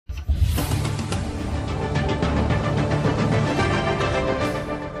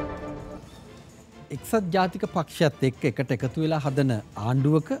එක්සත් ජාතික පක්ෂයත් එක්ක එකට එකතු වෙලා හදන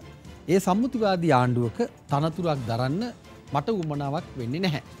ආණ්ඩුවක ඒ සම්මුතිවාදී ආණ්ඩුවක තනතුරක් දරන්න මට උවමනාවක් වෙන්නේ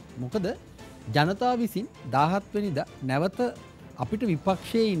නැහැ. මොකද ජනතාව විසින් 17 වෙනිදා නැවත අපිට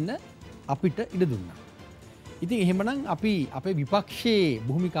විපක්ෂයේ ඉන්න අපිට ඉඩ දුන්නා. ඉතින් එහෙමනම් අපි අපේ විපක්ෂයේ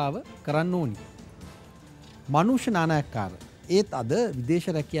භූමිකාව කරන්න ඕනි. මනුෂ්‍ය නානායක්කාර ඒත් අද විදේශ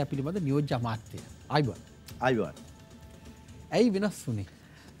රැකියාව පිළිබඳ නියෝජ්‍ය අමාත්‍යය. අයිබෝන්. ඇයි වෙනස් වුනේ?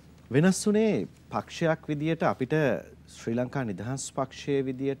 වෙනස් වුනේ පක්ෂයක් විදියට අපිට ශ්‍රී ලංකා නිදහස් පක්ෂයේ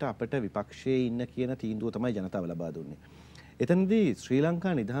විදියට අපිට විපක්ෂයේ ඉන්න කියන තීන්දුව තමයි ජනතාව ලබා දුන්නේ. එතනදී ශ්‍රී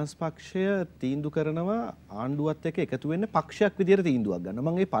ලංකා නිදහස් පක්ෂය තීන්දුව කරනවා ආණ්ඩුවත් එක්ක එකතු වෙන්න පක්ෂයක් විදියට තීන්දුවක් ගන්න.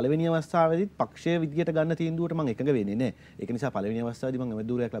 මම මේ පළවෙනි අවස්ථාවේදීත් පක්ෂයේ විදියට ගන්න තීන්දුවට මම එකඟ වෙන්නේ නැහැ. ඒක නිසා පළවෙනි අවස්ථාවේදී මම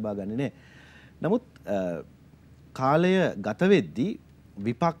එමෙදූරයක් ලබා ගන්නේ නැහැ. නමුත් කාලය ගත වෙද්දී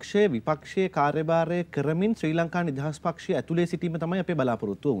විපක්ෂයේ කාර්යභාරය කරමින් ශ්‍රී ලංකා නිදහස් පක්ෂය ඇතුලේ සිටීම තමයි අපේ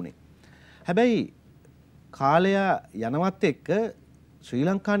බලාපොරොත්තුව වුණේ. හැබැයි කාලය යනවත් එක්ක ශ්‍රී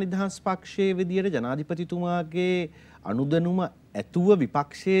ලංකා නිදහස් පක්ෂයේ විදියට ජනාධිපතිතුමාගේ අනුදැනුම ඇතුව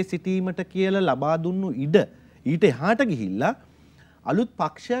විපක්ෂයේ සිටීමට කියලා ලබා දුන්නු ඉඩ ඊට එහාට ගිහිල්ලා අලුත්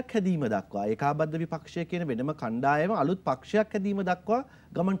පක්ෂයක් හැදීම දක්වා ඒකාබද්ධ විපක්ෂය කියන වෙනම කණ්ඩායම අලුත් පක්ෂයක් හැදීම දක්වා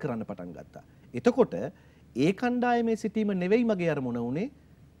ගමන් කරන්න පටන් ගත්තා. එතකොට ඒ කණ්ඩායමේ සිටීම නෙවෙයි මගේ අරමුණ උනේ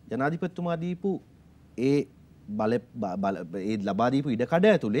ජනාධිපතිතුමා දීපු ඒ ඒ ලබා දීපු ඉඩකඩ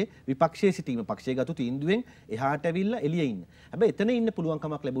ඇතුලේ විපක්ෂයේ සිටීම පක්ෂයේ ගතු තීන්දුවෙන් එහාට ඇවිල්ලා එළියේ ඉන්න. හැබැයි එතන ඉන්න පුළුවන්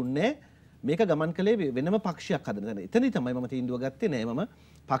කමක් ලැබුණේ මේක ගමන් කළේ වෙනම පක්ෂයක් හදන. එතනදී තමයි මම තීන්දුව ගත්තේ නෑ මම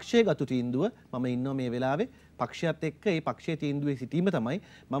පක්ෂයේ ගතු තීන්දුව මම ඉන්නවා මේ වෙලාවේ පක්ෂයත් එක්ක ඒ පක්ෂයේ තීන්දුවේ සිටීම තමයි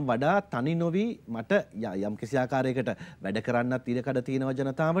මම වඩා තනි නොවි මට යම් කිසි ආකාරයකට වැඩ කරන්නත් ඉඩකඩ තියෙනවා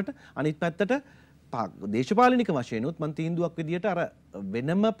ජනතාවට අනිත් පැත්තට දේශපාලනික වශයෙන් උත් මම තීන්දුවක් විදියට අර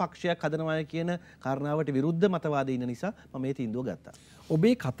වෙනම පක්ෂයක් හදනවා කියන කාරණාවට විරුද්ධ මතවාදයේ ඉන්න නිසා මම මේ තීන්දුව ගත්තා.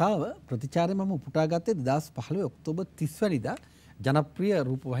 ඔබේ කතාව ප්‍රතිචාරය මම උපුටා ගත්තේ 2015 ඔක්තෝබර් 30 වෙනිදා ජනප්‍රිය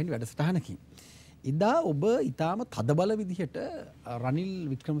රූපවාහිනී වැඩසටහනකින්. ඉදා ඔබ ඊටාම තදබල විදිහට රනිල්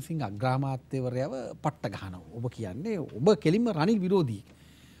වික්‍රමසිංහ අග්‍රාමාත්‍යවරයව පට්ට ගහනවා. ඔබ කියන්නේ ඔබ කෙලින්ම රනිල් විරෝධී.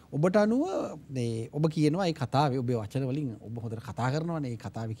 ඔබට අනුව ඔබ කියනවා මේ කතාවේ ඔබේ වචන වලින් ඔබ හොඳට කතා කරනවානේ මේ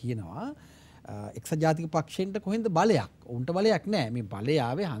කතාවේ කියනවා එක්සත් ජාතික පක්ෂෙන්ට කොහෙන්ද බලයක්? උන්ට බලයක් නැහැ. මේ බලය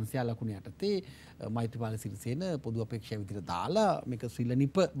ආවේ හංසයා ලකුණ යටතේ මෛත්‍රීපාල සිරිසේන පොදු අපේක්ෂා විදිහට දාලා මේක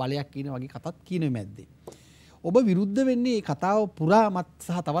ශ්‍රීලනිප බලයක් කියන වගේ කතාවක් කියන මැද්දේ. ඔබ විරුද්ධ වෙන්නේ මේ කතාව පුරාමත්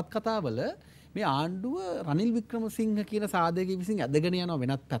සහ තවත් කතාවල මේ ආණ්ඩුව රනිල් වික්‍රමසිංහ කියන සාධකයේ විසින් ඇදගෙන යනවා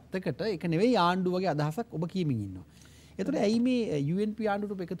වෙනත් පැත්තකට. ඒක නෙවෙයි ආණ්ඩුව වගේ අදහසක් ඔබ කියමින් ඉන්නවා. ඒතකොට ඇයි මේ UNP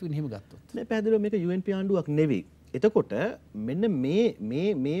ආණ්ඩුවට එකතු වෙන්නේ එහෙම ගත්තොත්? මේ පැහැදිලිව මේක UNP ආණ්ඩුවක් නෙවෙයි. එතකොට මෙන්න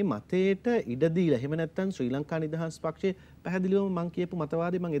මේ මතයට ඉඩ දීලා එහෙම නැත්නම් ශ්‍රී ලංකා නිදහස් පක්ෂයේ පැහැදිලිවම මම කියපු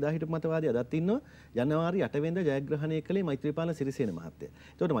මතවාදී මම එදා හිටපු මතවාදී අදත් ඉන්නවා ජනවාරි 8 වෙනිදා ජයග්‍රහණය කළේ මෛත්‍රීපාල සිරිසේන මහත්තයා.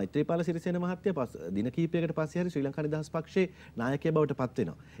 එතකොට මෛත්‍රීපාල සිරිසේන මහත්තයා දින කිහිපයකට පස්සේ හරි ශ්‍රී ලංකා නිදහස් පක්ෂයේ නායකයා බවට පත්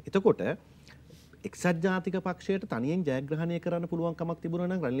වෙනවා. එතකොට එක්සත් ජාතික පක්ෂයට තනියෙන් ජයග්‍රහණය කරන්න පුළුවන් කමක් තිබුණා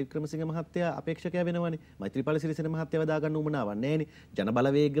නම් රනිල් වික්‍රමසිංහ මහත්තයා අපේක්ෂකයා වෙනවනේ. මෛත්‍රීපාල සිරිසේන මහත්තයාව දාගන්න උවමනාවක් නැහැනේ. ජන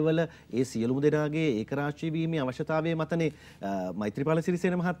බලවේගවල ඒ සියලුම දෙනාගේ ඒකරාශී වීමේ අවශ්‍යතාවය මතනේ මෛත්‍රීපාල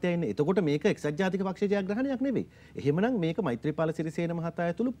සිරිසේන මහත්තයා ඉන්නේ. එතකොට මේක එක්සත් ජාතික පක්ෂයේ ජයග්‍රහණයක් නෙවෙයි. එහෙමනම් මේක මෛත්‍රීපාල සිරිසේන මහතා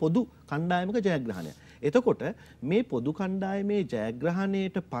ඇතුළු පොදු කණ්ඩායමක ජයග්‍රහණයක්. එතකොට මේ පොදු කණ්ඩායමේ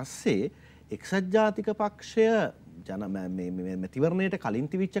ජයග්‍රහණයට පස්සේ එක්සත් ජාතික පක්ෂය මැතිවරණයට කලින්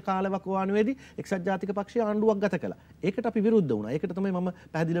තිබිච්ච කාලවකවානුවේදී එක්සත් ජාතික පක්ෂය ආණ්ඩුවක් ගත කළා. ඒකට අපි විරුද්ධ වුණා. ඒකට තමයි මම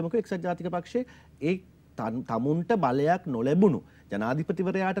පැහැදිලිවම කිව්වේ එක්සත් ජාතික පක්ෂයේ ඒ තමුන්ට බලයක් නොලැබුණු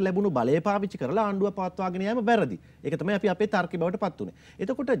ජනාධිපතිවරයාට ලැබුණු බලය පාවිච්චි කරලා ආණ්ඩුව පවත්වාගෙන යෑම වැරදි. ඒක තමයි අපි අපේ තර්කය බවට පත් වුණේ.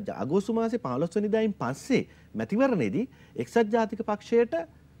 එතකොට අගෝස්තු මාසේ 15 වෙනිදායින් පස්සේ මැතිවරණයේදී එක්සත් ජාතික පක්ෂයට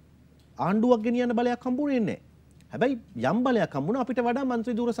ආණ්ඩුවක් ගෙනියන්න බලයක් හම්බුනේ නැහැ. හැබැයි යම් බලයක් හම්බුණා අපිට වඩා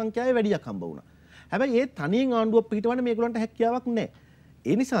මන්ත්‍රී ධූර සංඛ්‍යාවේ වැඩියක් හම්බ වුණා. හැබැයි ඒ තනියෙන් ආණ්ඩුවක් පිටවන්න මේගොල්ලන්ට හැකියාවක් නැහැ.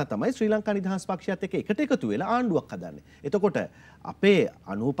 ඒ නිසා තමයි ශ්‍රී ලංකා නිදහස් පක්ෂයත් එක්ක එකට එකතු වෙලා ආණ්ඩුවක් හදන්නේ. එතකොට අපේ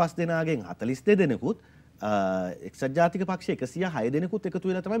 95 දෙනාගෙන් 42 දෙනෙකුත් එක්සත් ජාතික පක්ෂ 106 දෙනෙකුත් එකතු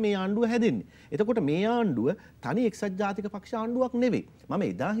වෙලා තමයි මේ ආණ්ඩුව හැදෙන්නේ. එතකොට මේ ආණ්ඩුව තනි එක්සත් ජාතික පක්ෂ ආණ්ඩුවක් නෙවෙයි. මම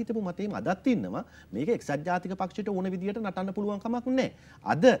එදා හිතපු මතේම අදත් ඉන්නවා මේක එක්සත් ජාතික පක්ෂයට ඕන විදියට නටන්න පුළුවන් කමක් නැහැ.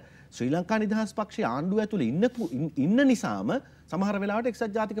 අද ශ්‍රී ලංකා නිදහස් පක්ෂයේ ආණ්ඩුව ඇතුලේ ඉන්න නිසාම සමහර වෙලාවට එක්සත්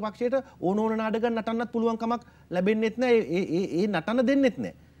ජාතික පක්ෂයට ඕන නාඩගම් නටන්නත් පුළුවන් කමක් ලැබෙන්නෙත් නැහැ. ඒ නටන්න දෙන්නෙත්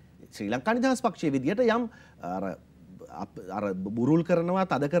නැහැ. ශ්‍රී ලංකා නිදහස් පක්ෂයේ විදියට යම් අර බුරුල් කරනවා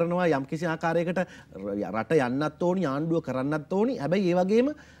තද කරනවා යම් කිසි ආකාරයකට රට යන්නත් ඕනි ආණ්ඩුව කරන්නත් ඕනි. හැබැයි ඒ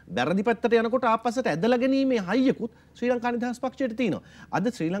වගේම වැරදි පැත්තට යනකොට ආපස්සට ඇදලා ගැනීමේ හයියකුත් ශ්‍රී ලංකා නිදහස් පක්ෂයට තියෙනවා.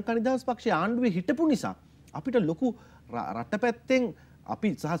 අද ශ්‍රී ලංකා නිදහස් පක්ෂයේ ආණ්ඩුවේ හිටපු නිසා අපිට ලොකු රට පැත්තෙන් අපි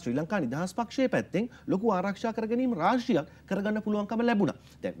සහ ශ්‍රී ලංකා නිදහස් පක්ෂයේ පැත්තෙන් ලොකු ආරක්ෂා කර ගැනීම රාශියක් කරගන්න පුළුවන්කම ලැබුණා.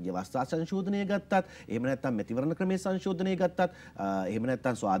 දැන් ව්‍යවස්ථා සංශෝධනය ගත්තත්, එහෙම නැත්නම් මැතිවරණ ක්‍රමයේ සංශෝධනය ගත්තත්, එහෙම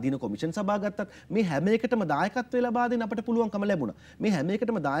නැත්නම් ස්වාධීන කොමිෂන් සභා ගත්තත් මේ හැම එකටම දායකත්වය ලබා දෙන්න අපට පුළුවන්කම ලැබුණා. මේ හැම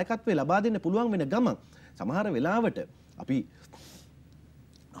එකටම දායකත්වය ලබා දෙන්න පුළුවන් වෙන ගමන් සමහර වෙලාවට අපි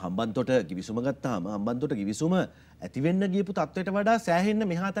හම්බන්තොට කිවිසුම ගත්තාම හම්බන්තොට කිවිසුම ඇති වෙන්න ගියපු තත්වයට වඩා සෑහෙන්න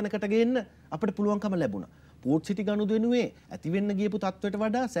මෙහා තැනකට ගේන්න අපිට පුළුවන්කම ලැබුණා. පෝට් සිටි ගනුදෙනුවේ ඇති වෙන්න ගියපු තත්වයට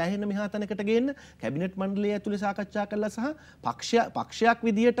වඩා සෑහෙන්න මෙහා තැනකට ගේන්න කැබිනට් මණ්ඩලය ඇතුලේ සාකච්ඡා කළා සහ පක්ෂයක්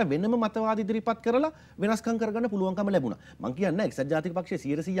විදියට වෙනම මතවාද ඉදිරිපත් කරලා වෙනස්කම් කරගන්න පුළුවන්කම ලැබුණා. මම කියන්නේ එක්සත් ජාතික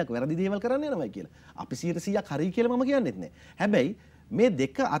පක්ෂය 100%ක් වැරදි දේවල් කරන්න යනවායි කියලා. අපි 100%ක් හරි කියලා මම කියන්නෙත් නෑ. හැබැයි මේ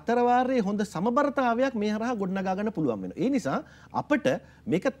දෙක අතර වාරයේ හොඳ සමබරතාවයක් මේ හරහා ගොඩනගා ගන්න පුළුවන් වෙනවා. ඒ නිසා අපිට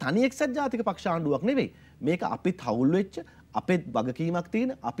මේක තනි එක්සත් ජාතික පක්ෂ ආණ්ඩුවක් නෙවෙයි. මේක අපිත් හවුල් වෙච්ච අපිත් වගකීමක්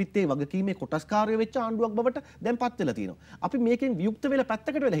තියෙන අපිත් ඒ වගකීමේ කොටස්කාරයෝ වෙච්ච ආණ්ඩුවක් බවට දැන් පත් වෙලා තියෙනවා. අපි මේකෙන් වියුක්ත වෙලා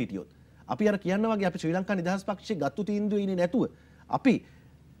පැත්තකට වෙලා හිටියොත් අපි අර කියනවා වගේ අපි ශ්‍රී ලංකා නිදහස් පක්ෂයේ ගත්තු තීන්දුවේ ඉන්නේ නැතුව අපි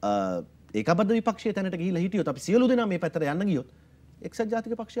ඒකබද්ධ විපක්ෂයේ තැනට ගිහිල්ලා හිටියොත් අපි සියලු දෙනා මේ පැත්තට යන්න ගියොත් එක්සත්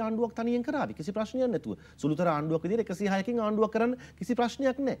ජාතික පක්ෂයේ ආණ්ඩුවක් තනියෙන් කරાવી කිසි ප්‍රශ්නයක් නැතුව සුළුතර ආණ්ඩුවක් විදිහට 106කින් ආණ්ඩුවක් කරන්න කිසි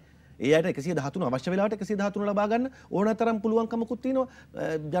ප්‍රශ්නයක් නැහැ. ඒ අයට 113 අවශ්‍ය වෙලාවට 113 ලබා ගන්න ඕනතරම් පුළුවන්කමකුත් තියෙනවා.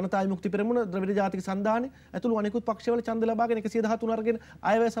 ජනතා විමුක්ති පෙරමුණ, ද්‍රවිඩ ජාතික සන්ධානය ඇතුළු අනෙකුත් පක්ෂවල ඡන්ද ලබාගෙන 113 අරගෙන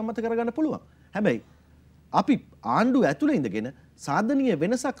අයවැය සම්මත කරගන්න පුළුවන්. හැබැයි අපි ආණ්ඩුව ඇතුළේ ඉඳගෙන සාධනීය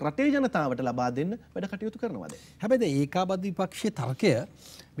වෙනසක් රටේ ජනතාවට ලබා දෙන්න වැඩ කටයුතු කරනවාද? හැබැයි ඒකාබද්ධ විපක්ෂයේ තර්කය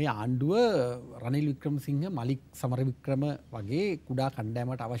මේ ආණ්ඩුව රනිල් වික්‍රමසිංහ, මලික් සමරවික්‍රම වගේ කුඩා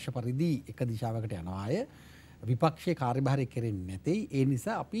කණ්ඩායමකට අවශ්‍ය පරිදි එක දිශාවකට යනවා අය විපක්ෂයේ කාර්යභාරය කෙරෙන්නේ නැtei. ඒ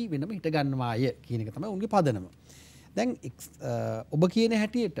නිසා අපි වෙනම හිට ගන්නවාය කියන එක තමයි උන්ගේ පදනම. දැන් ඔබ කියන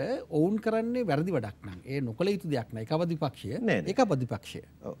හැටියට ඔවුන් කරන්නේ වැරදි වැඩක් නම් ඒ නොකළ යුතු දෙයක් නෑ. ඒකාබද්ධ විපක්ෂය ඒකාබද්ධ විපක්ෂය.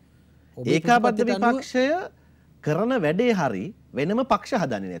 ඒකාබද්ධ විපක්ෂය කරන වැඩේ හරි වෙනම පක්ෂ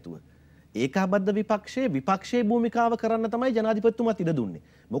හදන්නේ නැතුව ඒකාබද්ධ විපක්ෂයේ භූමිකාව කරන්න තමයි ජනාධිපතිතුමා ඉඩ දුන්නේ.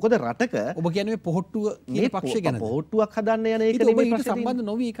 මොකද රටක ඔබ කියන්නේ පොහොට්ටුව කියන පක්ෂය ගැන පොහොට්ටුවක් හදන්න යන එක නෙමෙයි ප්‍රශ්නේ. සම්බන්ධ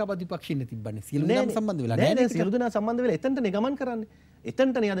නොවි ඒකාබද්ධ විපක්ෂෙන්නේ තිබ්බනේ. සියලු දෙනා සම්බන්ධ වෙලා නෑ. සියලු දෙනා සම්බන්ධ වෙලා එතනටනේ ගමන් කරන්නේ.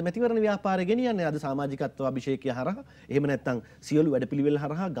 එතනටනේ අද මැතිවරණ ව්‍යාපාරය ගෙනියන්නේ. අද සමාජිකත්ව අභිෂේකය හරහා එහෙම නැත්නම් සියලු වැඩපිළිවෙල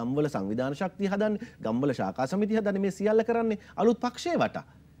හරහා ගම්වල සංවිධාන ශක්තිය හදන්නේ, ගම්වල ශාඛා සමිති හදන්නේ, මේ සියල්ල කරන්නේ අලුත් පක්ෂයේ වටා.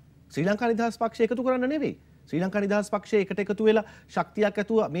 ශ්‍රී ලංකා නිදහස් පක්ෂය එකතු කරන්න නෙවෙයි. ශ්‍රී ලංකා නිදහස් පක්ෂය එකට එකතු වෙලා ශක්තියක්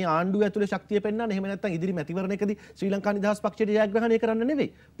ඇතුව මේ ආණ්ඩුව ඇතුලේ ශක්තිය පෙන්වන්න. එහෙම නැත්නම් ඉදිරි මැතිවරණයකදී ශ්‍රී ලංකා නිදහස් පක්ෂයට ජයග්‍රහණය කරන්න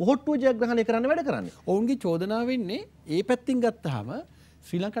නෙවෙයි. පොහොට්ටුව ජයග්‍රහණය කරන්න වැඩ කරන්නේ. ඔවුන්ගේ චෝදනාව වෙන්නේ ඒ පැත්තින් ගත්තාම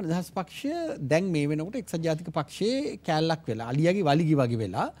ශ්‍රී ලංකා නිදහස් පක්ෂය දැන් මේ වෙනකොට එක්සත් ජාතික පක්ෂයේ කෑල්ලක් වෙලා අලියාගේ වලිගි වගේ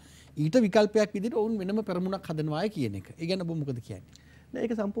වෙලා ඊට විකල්පයක් විදිහට ඔවුන් වෙනම පෙරමුණක් හදනවායි කියන එක. ඒ ගැන ඔබ මොකද කියන්නේ? නෑ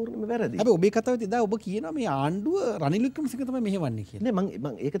ඒක සම්පූර්ණයෙන්ම වැරදි. හැබැයි ඔබේ කතාවෙත් එදා ඔබ කියනවා මේ ආණ්ඩුව රනිල් වික්‍රමසිංහ තමයි මෙහෙවන්නේ කියලා. නෑ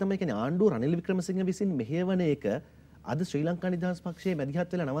මම ඒක තමයි කියන්නේ ආණ්ඩුව රනිල් වික්‍රමසිංහ විසින් මෙහෙවන එක අද ශ්‍රී ලංකා නිදහස් පක්ෂයේ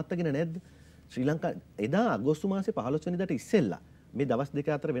මැදිහත් වෙලා නවත්තගෙන නැද්ද? ශ්‍රී ලංකා එදා අගෝස්තු මාසේ 15 වෙනිදාට ඉස්සෙල්ලා මේ දවස් දෙක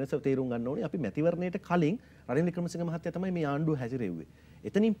අතර වෙනස තේරුම් ගන්න ඕනේ. අපි මැතිවරණයට කලින් රනිල් වික්‍රමසිංහ මහත්තයා තමයි මේ ආණ්ඩුව හැසිරෙව්වේ.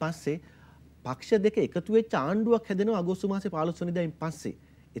 එතනින් පස්සේ පක්ෂ දෙක එකතු වෙච්ච ආණ්ඩුවක් හැදෙනවා අගෝස්තු මාසේ 15 වෙනිදායින් පස්සේ.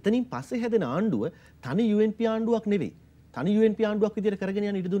 එතනින් පස්සේ හැදෙන ආණ්ඩුව තනි UNP ආණ්ඩුවක් නෙවෙයි. තනි UNP ආණ්ඩුවක් විදියට කරගෙන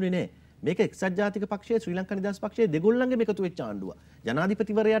යන්න ඉඩ දුන්නේ නැහැ. මේක එක්සත් ජාතික පක්ෂයේ ශ්‍රී ලංකා නිදහස් පක්ෂයේ දෙගොල්ලන්ගේම එකතු වෙච්ච ආණ්ඩුවක්.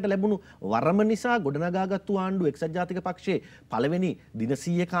 ජනාධිපතිවරයාට ලැබුණු වරම නිසා ගොඩනගාගත්තු ආණ්ඩුව එක්සත් ජාතික පක්ෂයේ පළවෙනි දින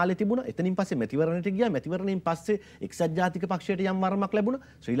 100 කාලේ තිබුණා. එතනින් පස්සේ මැතිවරණයට ගියා. මැතිවරණයෙන් පස්සේ එක්සත් ජාතික පක්ෂයට යම් වරමක් ලැබුණා.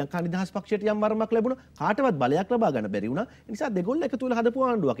 ශ්‍රී ලංකා නිදහස් පක්ෂයට යම් වරමක් ලැබුණා. කාටවත් බලයක් ලබා ගන්න බැරි වුණා. ඒ නිසා දෙගොල්ල එකතු වෙලා හදපු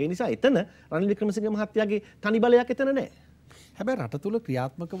ආණ්ඩුවක්. ඒ නිසා එතන රනිල් වික්‍රමසිංහ මහත්තයාගේ තනි බලයක් එතන නැහැ. හැබැයි රට තුල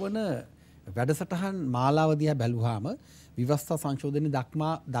ක්‍රියාත්මක වන වැඩසටහන් මාලාව දිහා බැලුවාම විවස්ථා සංශෝධනය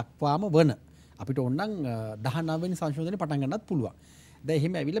දක්වාම වන අපිට ඕනනම් 19 වෙනි සංශෝධනය පටන් ගන්නත් පුළුවන්. දැන්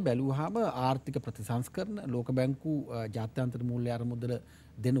එහෙම ඇවිල්ලා බැලුවාම ආර්ථික ප්‍රතිසංස්කරණ, ලෝක බැංකු ජාත්‍යන්තර මූල්‍ය අරමුදල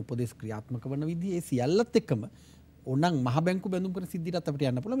දෙන උපදෙස් ක්‍රියාත්මක වන විදිහ ඒ සියල්ලත් එක්කම ඕනනම් මහ බැංකු බැඳුම් කරන සිද්ධියටත් අපිට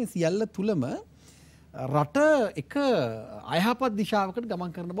යන්න පුළුවන්. මේ සියල්ල තුලම රට එක අයහපත් දිශාවකට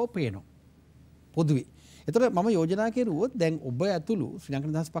ගමන් කරන බව පේනවා පොදුවේ. එතකොට මම යෝජනා කෙරුවොත් දැන් ඔබ ඇතුළු ශ්‍රී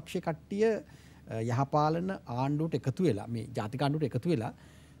ලංකා නිදහස් පක්ෂයේ කට්ටිය යහපාලන ආණ්ඩුවට එකතු වෙලා මේ ජාතික ආණ්ඩුවට එකතු වෙලා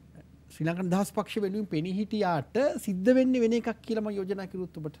ශ්‍රී ලංකා නිදහස් පක්ෂ වෙනුවෙන් පෙනී හිටියාට සිද්ධ වෙන්නේ වෙන එකක් කියලා මම යෝජනා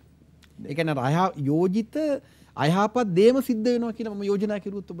කරුවොත් ඔබට. ඒ කියන්නේ යෝජිත අයහපත් දේම සිද්ධ වෙනවා කියලා මම යෝජනා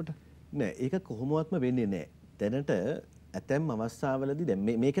කරුවොත් ඔබට. නෑ ඒක කොහොමවත්ම වෙන්නේ නෑ. දැනට ඇතැම් අවස්ථාවලදී දැන්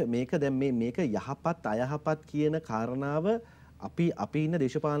මේක දැන් මේක යහපත් අයහපත් කියන කාරණාව අපි ඉන්න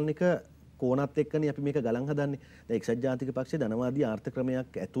දේශපාලනික කෝණත් එක්කනේ අපි මේක ගලන් හදන්නේ. දැන් එක්සත් ජාතික පක්ෂයේ ධනවාදී ආර්ථ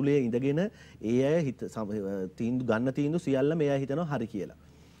ක්‍රමයක් ඇතුලේ ඉඳගෙන ඒ අය තීන්දුව සියල්ල මේ අය හිතනවා හරි කියලා.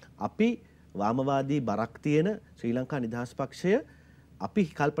 අපි වාමවාදී බරක් තියෙන ශ්‍රී ලංකා නිදහස් පක්ෂය අපි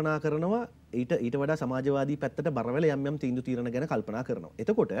කල්පනා කරනවා ඊට වඩා සමාජවාදී පැත්තට බරවැල යම් තීන්දුව తీරන ගැන කල්පනා කරනවා.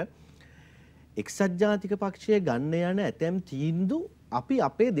 එතකොට එක්සත් ජාතික පක්ෂය ගන්න යන ඇතැම් තීන්දුව අපි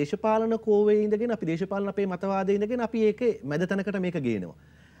අපේ දේශපාලන කෝවේ ඉඳගෙන අපි දේශපාලන අපේ මතවාදයේ ඉඳගෙන අපි ඒකේ මැද තැනකට මේක ගේනවා.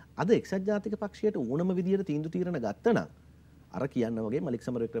 අද එක්සත් ජාතික පක්ෂයට ඕනම විදියට තීන්දුව తీරන ගත්තනම් අර කියන්න වගේ මලික්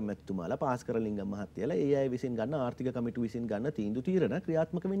සමරවික්‍රම මැතිතුමාලා පාස්කරලිංගම් මහත්තයලා ඒ අය විසින් ගන්න ආර්ථික කමිටුව විසින් ගන්න තීන්දුව తీරන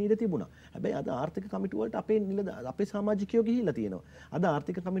ක්‍රියාත්මක වෙන්න ඉඩ තිබුණා. හැබැයි අද ආර්ථික කමිටුව වලට අපේ සමාජිකයෝ ගිහිල්ලා තියෙනවා. අද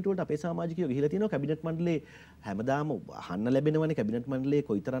ආර්ථික කමිටුව වලට අපේ සමාජිකයෝ ගිහිල්ලා තියෙනවා. කැබිනට් මණ්ඩලයේ හැමදාම අහන්න ලැබෙනවනේ කැබිනට් මණ්ඩලයේ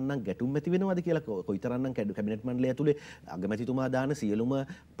කොයිතරම්නම් ගැටුම් ඇති වෙනවද කියලා කොයිතරම්නම් කැබිනට් මණ්ඩලය ඇතුලේ අගමැතිතුමා දාන සියලුම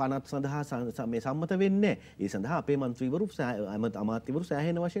පනත් සඳහා මේ සම්මත වෙන්නේ. ඒ සඳහා අපේ මන්ත්‍රීවරු අමාත්‍යවරු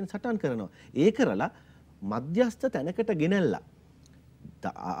සෑහෙන වශයෙන් සටන් කරනවා. ඒ කරලා මධ්‍යස්ථ තැනකට ගෙනල්ලා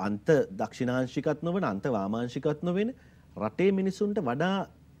අන්ත දක්ෂිණාංශිකත් නොවන අන්ත වාමාංශිකත් නොවෙන රටේ මිනිසුන්ට වඩා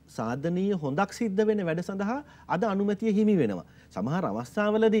සාධනීය හොඳක් සිද්ධ වෙන වැඩ සඳහා අද අනුමැතිය හිමි වෙනවා. සමහර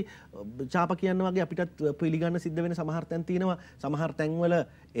අවස්ථාවලදී ඡාප කියන්න වගේ අපිටත් පිළිගන්න සිද්ධ වෙන සමහර තැන් තියෙනවා. සමහර තැන්වල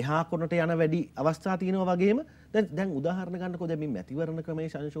එහා කොනට යන වැඩි අවස්ථා තියෙනවා වගේම දැන් උදාහරණ ගන්නකො දැන් මේ මැතිවරණ ක්‍රමයේ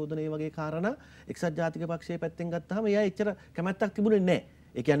සංශෝධනය වගේ කාරණා එක්සත් ජාතික පක්ෂයේ පැත්තෙන් ගත්තාම එයා එච්චර කැමැත්තක් තිබුණේ නැහැ.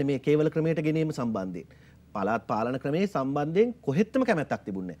 ඒ කියන්නේ මේ කේවල ක්‍රමයට ගෙනීම සම්බන්ධයෙන් පළාත් පාලන ක්‍රමයේ සම්බන්ධයෙන් කොහෙත්ම කැමැත්තක්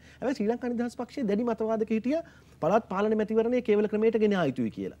තිබුණේ නැහැ. හැබැයි ශ්‍රී ලංකා නිදහස් පක්ෂයේ දැඩි මතවාදක හිටියා පළාත් පාලන මැතිවරණයේ කේවල ක්‍රමයට ගෙන ආ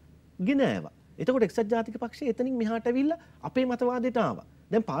යුතුයි කියලා. ගෙන ආවා. එතකොට එක්සත් ජාතික පක්ෂය එතනින් මෙහාට ඇවිල්ලා අපේ මතවාදයට ආවා.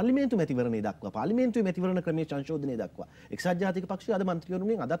 දැන් පාර්ලිමේන්තු මැතිවරණයේ දක්වා පාර්ලිමේන්තුවේ මැතිවරණ ක්‍රමයේ සංශෝධනයේ දක්වා එක්සත් ජාතික පක්ෂය අද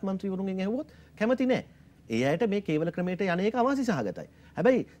මන්ත්‍රීවරුන්ගෙන් අදත් මන්ත්‍රීවරුන්ගෙන් ඇහුවොත් කැමති නැහැ. ඒ අයට මේ කේවල ක්‍රමයට යන එක අවාසි සහගතයි.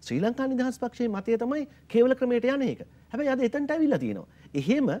 හැබැයි ශ්‍රී ලංකා නිදහස් පක්ෂයේ මතය තමයි කේවල ක්‍රමයට යන එක. හැබැයි අද එතනට ඇවිල්ලා තියෙනවා.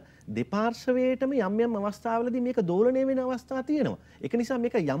 එහෙම දෙපාර්ශවයටම යම් අවස්ථාවලදී මේක දෝලණය වෙන අවස්ථා තියෙනවා. ඒක නිසා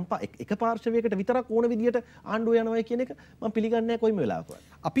මේක එක පාර්ශවයකට විතරක් ඕන විදියට ආණ්ඩුව යනවා කියන එක මම පිළිගන්නේ නැහැ කොයිම වෙලාවකවත්.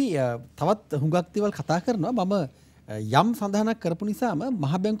 අපි තවත් හුඟක් දේවල් කතා කරනවා. මම යම් සඳහනක් කරපු නිසාම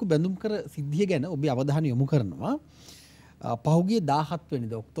මහ බැංකු බැඳුම් කර සිද්ධිය ගැන ඔබේ අවධානය යොමු කරනවා. පහුගිය 17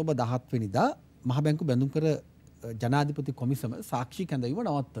 වෙනිදා ඔක්තෝබර් 17 වෙනිදා මහ බැංකු බැඳුම් කර ජනාධිපති කොමිසම සාක්ෂි කැඳවීම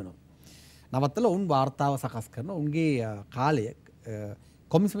නවත්තනවා. නවත්තලා උන් වාර්තාව සකස් කරනවා. උන්ගේ කාලය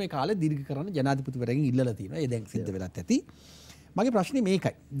කොමිසමේ කාලය දීර්ඝ කරන්න ජනාධිපතිවරයාගෙන් ඉල්ලලා තියෙනවා. ඒ දැන් සිද්ධ වෙලත් ඇති. මගේ ප්‍රශ්නේ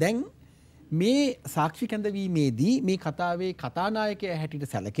මේකයි. දැන් මේ සාක්ෂි කැඳවීමේදී මේ කතාවේ කතානායකයා හැටියට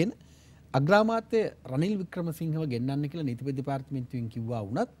සැලකෙන අග්‍රාමාත්‍ය රනිල් වික්‍රමසිංහව ගෙන්නන්න කියලා නීතිපති දෙපාර්තමේන්තුවෙන් කිව්වා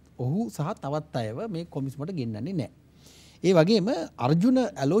වුණත් ඔහු සහ තවත් අයව මේ කොමිසමට ගෙන්නන්නේ නැහැ. ඒ වගේම අර්ජුන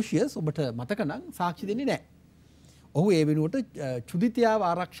ඇලෝෂියස් ඔබට මතක නම් සාක්ෂි දෙන්නේ නැහැ. ඔහු ඒ වෙනුවට චුදිතයාව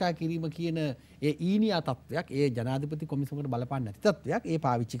ආරක්ෂා කිරීම කියන ඒ ඊනියා තත්වයක් ඒ ජනාධිපති කොමිසමකට බලපාන්නේ නැති තත්වයක් ඒ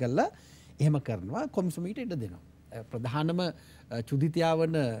පාවිච්චි කරලා එහෙම කරනවා කොමිසමීට ඉඩ දෙනවා. ප්‍රධානම චුදිතයා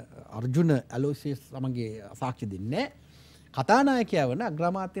වන අර්ජුන ඇලෝෂියස් සමග සාක්ෂි දෙන්නේ නැහැ. කතානායකයා වන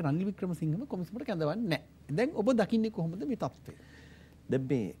අග්‍රාමාත්‍ය රනිල් වික්‍රමසිංහම කොමිසමට කැඳවන්නේ නැහැ. දැන් ඔබ දකින්නේ කොහොමද මේ තත්ත්වය? දැන්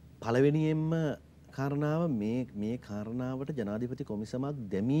මේ පළවෙනියෙන්ම කාරණාව මේ කාරණාවට ජනාධිපති කොමිසමක්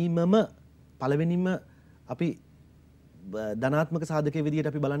දැමීමම පළවෙනිම අපි ධනාත්මක සාධකයේ විදියට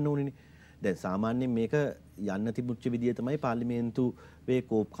අපි බලන්න ඕනේනේ. දැන් සාමාන්‍යයෙන් මේක යන්න තිබුච්ච විදිය තමයි පාර්ලිමේන්තුවේ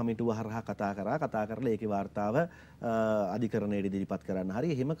කෝප් කමිටුව හරහා කතා කරලා ඒකේ වාර්තාව අධිකරණයට ඉදිරිපත් කරන්න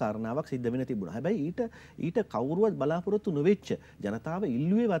හරි එහෙම කාරණාවක් සිද්ධ වෙන්න තිබුණා. හැබැයි ඊට කවුරුවත් බලාපොරොත්තු නොවෙච්ච ජනතාව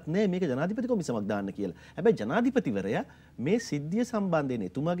ඉල්ලුවේවත් නැහැ මේක ජනාධිපති කොමිසමක් දාන්න කියලා. හැබැයි ජනාධිපතිවරයා මේ සිද්ධිය සම්බන්ධයෙන්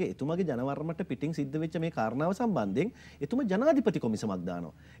එතුමගේ ජනවර්මට පිටින් සිද්ධ වෙච්ච මේ කාරණාව සම්බන්ධයෙන් එතුමා ජනාධිපති කොමිසමක්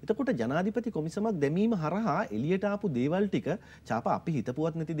දානවා. එතකොට ජනාධිපති කොමිසමක් දැමීම හරහා එළියට ආපු දේවල් ටික චාපා අපි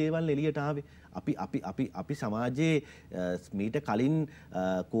හිතපුවත් නැති දේවල් එළියට ආවේ. අපි සමාජයේ මීට කලින්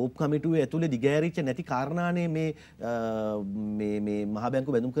කෝප් කමිටුවේ ඇතුලේ දිගෑරිච්ච නැති කාරණානේ මේ මහ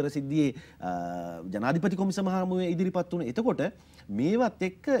බැංකු බැඳුම් කර සිද්ධියේ ජනාධිපති කොමිසම හමුවේ ඉදිරිපත් වුණේ. එතකොට මේවත්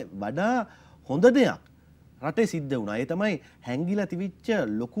එක්ක වඩා හොඳ දෙයක් රටේ සිද්ධ වුණා. ඒ තමයි හැංගිලා තිබිච්ච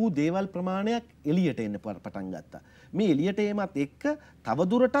ලොකු දේවල් ප්‍රමාණයක් එළියට එන්න පටන් ගත්තා. මේ එළියට ඒමත් එක්ක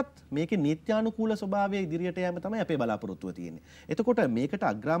තවදුරටත් මේකේ නීත්‍යානුකූල ස්වභාවය ඉදිරියට යෑම තමයි අපේ බලාපොරොත්තුව තියෙන්නේ. එතකොට මේකට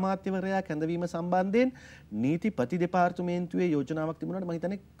අග්‍රාමාත්‍යවරයා කැඳවීම සම්බන්ධයෙන් නීතිපති දෙපාර්තමේන්තුවේ යෝජනාවක් තිබුණාට මම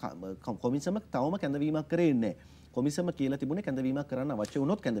හිතන්නේ කොමිසම තවම කැඳවීමක් කරේ නැහැ. කොමිසම කියලා තිබුණේ කැඳවීමක් කරන්න අවශ්‍ය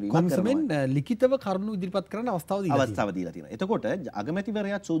වුණොත් කැඳවීමක් කරනවා. කොමිසමෙන් ලිඛිතව කරුණු ඉදිරිපත් කරන්න අවස්ථාව දීලා තියෙනවා. එතකොට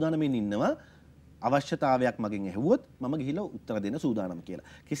අගමැතිවරයාත් සූදානම්ින් ඉන්නවා අවශ්‍යතාවයක් මගෙන් ඇහුවොත් මම ගිහිලා උත්තර දෙන්න සූදානම් කියලා.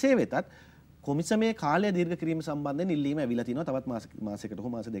 කෙසේ වෙතත් කොමිසමේ කාලය දීර්ඝ කිරීම සම්බන්ධයෙන් ඉල්ලීම ඇවිල්ලා තිනවා තවත් මාසයකට හෝ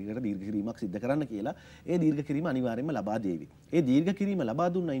මාස දෙකකට දීර්ඝ කිරීමක් සිදු කරන්න කියලා. ඒ දීර්ඝ කිරීම අනිවාර්යයෙන්ම ලබා දෙවි. ඒ දීර්ඝ කිරීම ලබා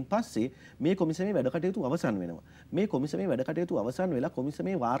දුන්නායින් පස්සේ මේ කොමිසමේ වැඩ කටයුතු අවසන් වෙනවා. මේ කොමිසමේ වැඩ කටයුතු අවසන් වෙලා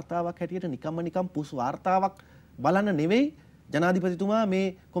කොමිසමේ වාර්තාවක් හැටියට නිකම් පුස් වාර්තාවක් බලන්න නෙවෙයි ජනාධිපතිතුමා මේ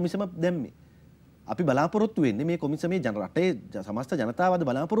කොමිසම දැම්මේ. අපි බලාපොරොත්තු වෙන්නේ මේ කොමිසමේ රටේ සමස්ත ජනතාවද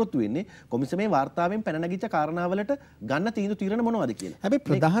බලාපොරොත්තු වෙන්නේ කොමිසමේ වාර්තාවෙන් පැන නැගිච්ච කාරණාවලට ගන්න තීරණ මොනවද කියලා. හැබැයි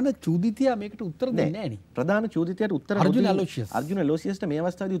ප්‍රධාන චූදිතයා මේකට උත්තර දෙන්නේ නැහැ නේ. ප්‍රධාන චූදිතයාට උත්තර අර්ජුන ඇලෝසියස්ට මේ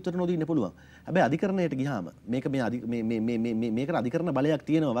අවස්ථාවේදී උත්තර නොදී ඉන්න පුළුවන්. හැබැයි අධිකරණයට ගියාම මේකට අධිකරණ බලයක්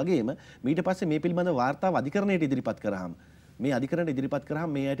තියෙනවා වගේම ඊට පස්සේ මේ පිළිබඳ වාර්තාව අධිකරණයට ඉදිරිපත් කරාම මේ අධිකරණයට ඉදිරිපත්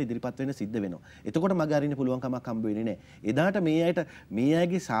කරාම මේ අයට ඉදිරිපත් වෙන්න සිද්ධ වෙනවා. එතකොට මග අරින්න පුළුවන් කමක් හම්බ වෙන්නේ නැහැ. එදාට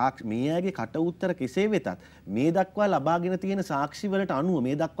මේ අයගේ කට උත්තර කෙසේ වෙතත් මේ දක්වා ලබාගෙන තියෙන සාක්ෂි වලට අනුව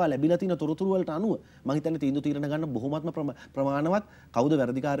මේ දක්වා ලැබිලා තියෙන තොරතුරු වලට අනුව මම හිතන්නේ තීරණ ගන්න බොහොමත්ම ප්‍රමාණවත් කවුද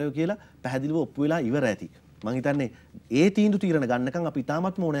වැරදිකාරයෝ කියලා පැහැදිලිව ඔප්පු වෙලා ඉවර ඇති. මම හිතන්නේ ඒ තීරණ ගන්නකම් අපි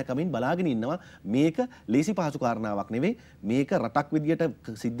ඉතාමත්ම ඕනෑකමින් බලාගෙන ඉන්නවා. මේක ලේසි පහසු කාරණාවක් නෙවෙයි. මේක රටක් විදියට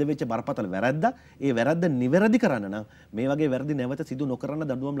සිද්ධ වෙච්ච බරපතල වැරද්දක්. ඒ වැරද්ද නිවැරදි කරන්න නම් මේ වගේ වැරදි නැවත සිදු නොකරන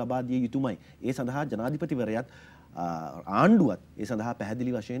දඬුවම් ලබා දිය යුතුමයි. ඒ සඳහා ජනාධිපතිවරයාත් ආණ්ඩුවත් ඒ සඳහා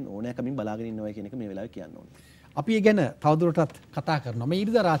පැහැදිලි වශයෙන් ඕනෑකමින් බලාගෙන ඉන්නවා කියන එක මේ වෙලාවේ කියන්න ඕනේ. අපි ඒ ගැන තවදුරටත් කතා කරනවා. මේ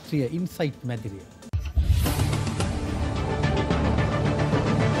ඉරිදා රාත්‍රියේ ඉන්සයිට් මැදිරිය.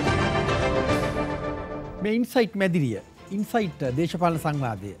 මේ ඉන්සයිට් මැදිරිය ඉන්සයිට් දේශපාලන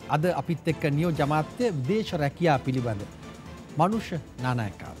සංවාදය අද අපිත් එක්ක නියෝජ්‍ය අමාත්‍ය විදේශ රැකියා පිළිබඳ මනුෂ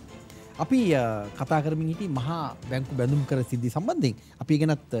නානායක්කාර. අපි කතා කරමින් සිටි මහා බැංකු බැඳුම් කර සිද්ධි සම්බන්ධයෙන් අපි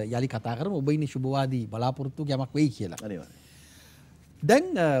ගැනත් යලි කතා කරමු. ඔබ ඉන්නේ සුබවාදී බලාපොරොත්තු යමක් වෙයි කියලා. දැන්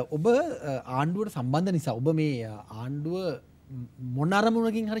ඔබ ආණ්ඩුවට සම්බන්ධ නිසා ඔබ මේ ආණ්ඩුව මොන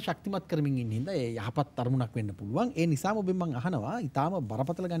අරමුණකින් හරි ශක්තිමත් කරමින් ඉන්න හින්දා ඒ යහපත් අරමුණක් වෙන්න පුළුවන්. ඒ නිසාම ඔබෙන් මම අහනවා ඊටාම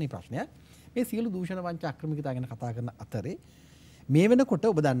බරපතල ගණේ ප්‍රශ්නයක්. මේ සියලු දූෂණ වංචා අක්‍රමිකතා ගැන කතා කරන අතරේ මේ වෙනකොට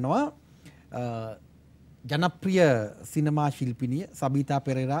ඔබ දන්නවා ජනප්‍රිය සිනමා ශිල්පිනිය සබීතා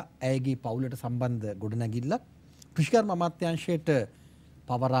පෙරේරා ඇයගේ පවුලට සම්බන්ධ ගොඩනැගිල්ලක් කෘෂිකර්ම අමාත්‍යාංශයට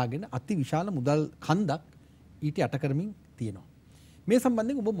පවරාගෙන අති විශාල මුදල් කන්දක් ඊට යට කරමින් තියෙනවා. මේ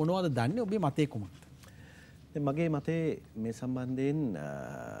සම්බන්ධයෙන් ඔබ මොනවද දන්නේ? ඔබේ මතය කුමක්ද? මගේ මතේ මේ සම්බන්ධයෙන්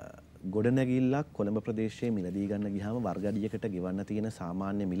ගොඩනැගිල්ලක් කොළඹ ප්‍රදේශයේ මිලදී ගන්න ගියාම වර්ග අඩියකට ගෙවන්න තියෙන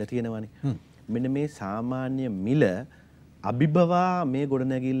සාමාන්‍ය මිල තියෙනවානේ. මෙන්න මේ සාමාන්‍ය මිල අභිබවා මේ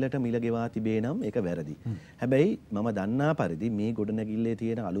ගොඩනැගිල්ලට මිල ගෙවා තිබේ නම් ඒක වැරදි. හැබැයි මම දන්නා පරිදි මේ ගොඩනැගිල්ලේ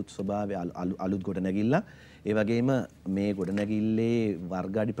තියෙන අලුත් ස්වභාවය අලුත් ගොඩනැගිල්ලක් ඒ වගේම මේ ගොඩනැගිල්ලේ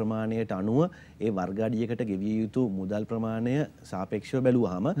වර්ග අඩි ප්‍රමාණයට අනුව ඒ වර්ග අඩියකට ගෙවිය යුතු මුදල් ප්‍රමාණය සාපේක්ෂව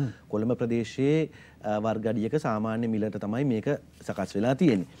බැලුවාම කොළඹ ප්‍රදේශයේ වර්ග අඩියක සාමාන්‍ය මිලට තමයි මේක සකස් වෙලා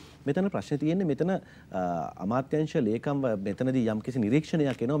තියෙන්නේ. මෙතන ප්‍රශ්නේ තියෙන්නේ මෙතන අමාත්‍යාංශ ලේකම් මෙතනදී යම්කිසි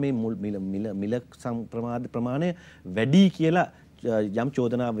නිරීක්ෂණයක් එනවා මේ මිල ප්‍රමාණය වැඩි කියලා යම්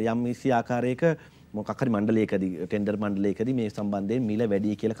චෝදනා යම් කිසි ආකාරයක මොකක් හරි මණ්ඩලයකදී ටෙන්ඩර් මණ්ඩලයකදී මේ සම්බන්ධයෙන් මිල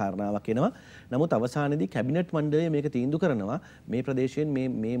වැඩි කියලා කාරණාවක් එනවා. නමුත් අවසානයේදී කැබිනට් මණ්ඩලය මේක තීන්දුව කරනවා මේ ප්‍රදේශයෙන්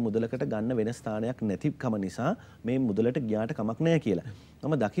මේ මුදලකට ගන්න වෙන ස්ථානයක් නැතිකම නිසා මේ මුදලට ගියාට කමක් නැහැ කියලා.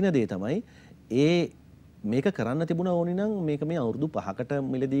 මම දකින දේ තමයි මේක කරන්න තිබුණා ඕනි නම් මේක මේ අවුරුදු 5කට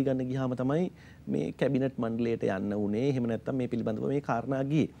මිලදී ගන්න ගියාම තමයි මේ කැබිනට් මණ්ඩලයට යන්න උනේ. එහෙම නැත්නම් මේ පිළිබඳව මේ කාරණා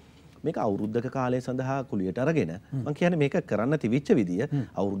ගියේ. මේක අවුරුද්දක කාලය සඳහා කුලියට අරගෙන මම කියන්නේ මේක කරන්න තිබිච්ච විදිය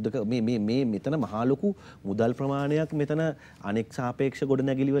අවුරුද්දක මේ මෙතන මහා ලොකු මුදල් ප්‍රමාණයක් මෙතන අනෙක් සාපේක්ෂ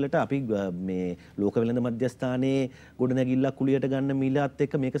ගොඩනැගිලි වලට අපි මේ ලෝක වෙළඳ මධ්‍යස්ථානයේ ගොඩනැගිල්ලක් කුලියට ගන්න මිලත්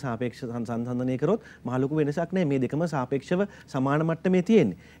එක්ක මේක සාපේක්ෂ සංසන්දනය කරොත් මහා ලොකු වෙනසක් නැහැ. මේ දෙකම සාපේක්ෂව සමාන මට්ටමේ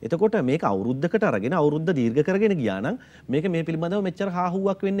තියෙන්නේ. එතකොට මේක අවුරුද්දකට අරගෙන අවුරුද්ද දීර්ඝ කරගෙන ගියා නම් මේක මේ පිළිබඳව මෙච්චර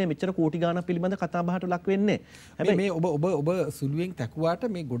හාහුවක් වෙන්නේ නැහැ. මෙච්චර කෝටි ගාණක් පිළිබඳ කතා බහට ලක් වෙන්නේ නැහැ. හැබැයි මේ ඔබ සුළුවෙන් තැකුවාට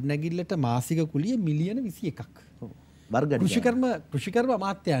මේ ගොඩනැගිල්ලට මාසික කුලිය මිලියන 21ක්. කෘෂිකර්ම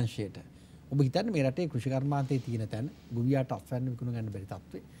අමාත්‍යාංශයට ඔබ හිතන්නේ මේ රටේ කෘෂිකර්මාන්තයේ තියෙන තැන ගොවියාට අස්වැන්න විකුණු ගන්න බැරි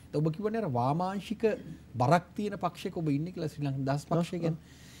තත්ත්වේ. ඔබ කියවනේ අර වාමාංශික බරක් තියෙන පක්ෂයක ඔබ ඉන්නේ කියලා ශ්‍රී ලංකා දාස් පක්ෂය ගැන.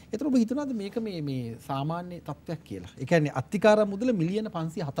 ඒතර ඔබ හිතනවාද මේක මේ සාමාන්‍ය තත්ත්වයක් කියලා? ඒ කියන්නේ අත්තිකාර මුදල මිලියන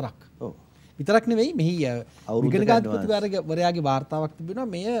 504ක්. ඔව්. විතරක් නෙවෙයි මෙහි විගණකාධිපතිවරයාගේ වාර්තාවක්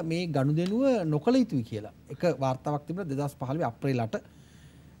තිබෙනවා මේ ගනුදෙනුව නොකළ යුතුයි කියලා. එක වාර්තාවක් තිබුණා 2015 අප්‍රේල් 8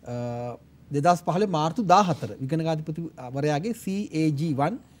 2015 මාර්තු 14 විගණකාධිපතිවරයාගේ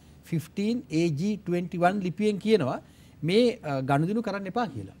CAG1 15 AG21 ලිපියෙන් කියනවා මේ ගනුදෙනු කරන්න එපා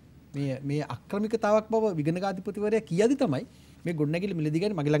කියලා. මේ අක්‍රමිකතාවක් බව විගණකාධිපතිවරයා කියද්දි තමයි මේ ගොඩනැගිලි මිලදී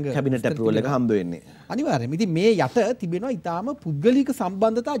ගන්න මගේ ළඟ කැබිනට් ඇප්‍රූවල් එක හම්බ වෙන්නේ. අනිවාර්යයෙන්. ඉතින් මේ යට තිබෙනවා ඊටාම පුද්ගලික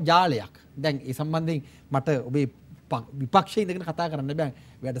සම්බන්ධතා ජාලයක්. දැන් ඒ සම්බන්ධයෙන් මට ඔබේ විපක්ෂයේ ඉඳගෙන කතා කරන්න බෑ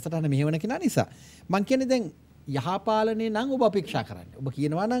වැඩසටහන මෙහෙවන කෙනා නිසා. මම කියන්නේ දැන් යහපාලනයේ නම් ඔබ අපේක්ෂා කරන්නේ. ඔබ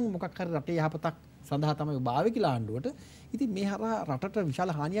කියනවා නම් මොකක් හරි රටේ යහපතක් සඳහා තමයි ඔබ ආවේ කියලා ආණ්ඩුවට. ඉතින් මේ හරහා රටට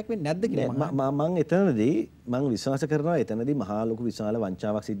විශාල හානියක් වෙන්නේ නැද්ද කියලා මම එතනදී මම විශ්වාස කරනවා එතනදී මහා ලොකු විශාල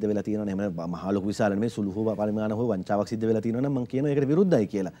වංචාවක් සිද්ධ වෙලා තියෙනවා නේ. එහෙම මහා ලොකු විශාල නෙමෙයි සුළු හෝ පරිමාණ හෝ වංචාවක් සිද්ධ වෙලා තියෙනවා නම් මම කියනවා ඒකට විරුද්ධයි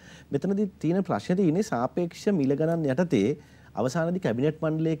කියලා. මෙතනදී තියෙන ප්‍රශ්නේ තියෙන්නේ සාපේක්ෂ මිල ගණන් යටතේ අවසානයේදී කැබිනට්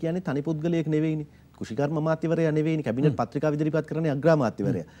මණ්ඩලය කියන්නේ තනි පුද්ගලයෙක් නෙවෙයිනේ. කුෂිකර්ම අමාත්‍යවරයා නෙවෙයිනේ කැබිනට් පත්‍රිකාව ඉදිරිපත් කරන්නේ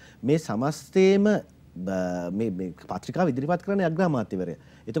අග්‍රාමාත්‍යවරයා. මේ සමස්තයේම මේ පත්‍රිකාව ඉදිරිපත් කරන්නේ අග්‍රාමාත්‍යවරයා.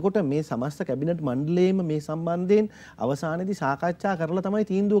 එතකොට මේ සමස්ත කැබිනට් මණ්ඩලයේම මේ සම්බන්ධයෙන් අවසානයේදී සාකච්ඡා කරලා තමයි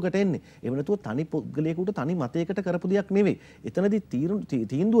තීන්දුවකට එන්නේ. එහෙම නැතුව තනි පුද්ගලයෙකුට තනි මතයකට කරපු දෙයක් නෙවෙයි. එතනදී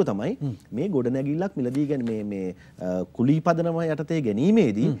තීන්දුව තමයි මේ ගොඩනැගිල්ලක් මිලදී ගැනීම මේ කුලී පදනම යටතේ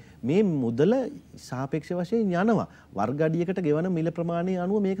ගැනීමේදී මේ මුදල සාපේක්ෂ වශයෙන් යනවා. වර්ග අඩියකට ගෙවන මිල ප්‍රමාණය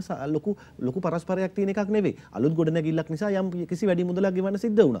අනුව මේක ලොකු පරස්පරයක් තියෙන එකක් නෙවෙයි. අලුත් ගොඩනැගිල්ලක් නිසා යම් කිසි වැඩි මුදලක් ගෙවන්න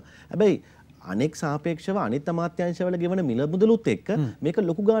සිද්ධ වුණා. හැබැයි අනෙක් සාපේක්ෂව අනිත් අමාත්‍යාංශවල ගෙවන මිල මුදලුත් එක්ක මේක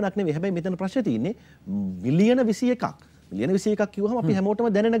ලොකු ගාණක් නෙවෙයි. හැබැයි මෙතන ප්‍රශ්නේ තියෙන්නේ මිලියන 21ක්. මිලියන 21ක් කිව්වහම අපි හැමෝටම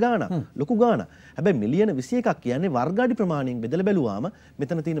දැනෙන ගාණක්. ලොකු ගාණක්. හැබැයි මිලියන 21ක් කියන්නේ වර්ග අඩි ප්‍රමාණයෙන් බෙදලා බැලුවාම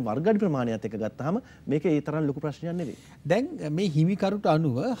මෙතන තියෙන වර්ග අඩි ප්‍රමාණයත් එක්ක ගත්තාම මේක ඒ තරම් ලොකු ප්‍රශ්නයක් නෙවෙයි. දැන් මේ හිමිකරුට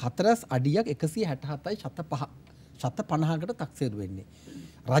අනුව 4 අඩියක් 167.5 750කට තක්සේරු වෙන්නේ.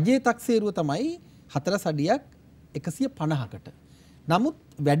 රජයේ තක්සේරුව තමයි 4 අඩියක් 150කට. නමුත්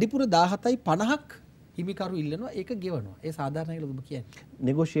වැඩිපුර 17.50ක් හිමිකරු ඉල්ලනවා ඒක ගෙවනවා. ඒ සාධාරණයි කියලා ඔබ කියන්නේ.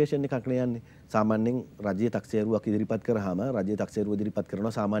 නෙගෝෂියේෂන් එකක් නේ යන්නේ. සාමාන්‍යයෙන් රජයේ තක්සේරුවක් ඉදිරිපත් කරාම රජයේ තක්සේරුව ඉදිරිපත්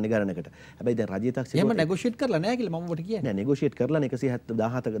කරනවා සාමාන්‍ය ගණනකට. හැබැයි දැන් රජයේ තක්සේරුව එහෙම නෙගෝෂියේට් කරලා නැහැ කියලා මම ඔබට කියන්නේ. නෑ නෙගෝෂියේට් කරලා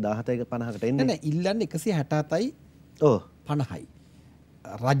 117.50කට එන්නේ. නෑ ඉල්ලන්නේ 167යි ඔව් 50යි.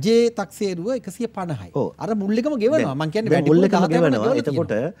 රජයේ තක්සේරුව 150යි. අර මුල් එකම ගෙවනවා. මම කියන්නේ වැඩි මුල් එකම ගෙවනවා.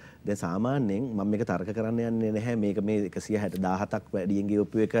 එතකොට දැන් සාමාන්‍යයෙන් මම මේක තර්ක කරන්න යන්නේ නැහැ. මේක මේ 117ක් වැඩියෙන්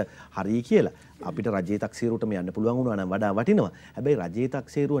ගෙවපු එක හරියි කියලා. අපිට රජයේ තක්සේරුවට මේ යන්න පුළුවන් වුණා නම් වඩා වටිනවා. හැබැයි රජයේ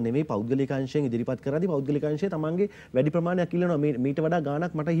තක්සේරුව නෙමෙයි පෞද්ගලික අංශයෙන් ඉදිරිපත් කරද්දී පෞද්ගලික අංශය තමන්ගේ වැඩි ප්‍රමාණයක් ඉල්ලනවා. මීට වඩා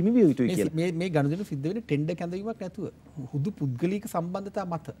ගාණක් මට හිමි විය යුතුයි කියලා. මේ ගනුදෙනු සිද්ධ වෙන්නේ ටෙන්ඩර් කැඳවීමක් නැතුව. හුදු පුද්ගලික සම්බන්ධතා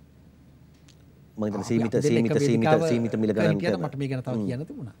මත. මම හිතන සීමිත මිල ගණන් කරලා මට මේ ගැන තව කියන්න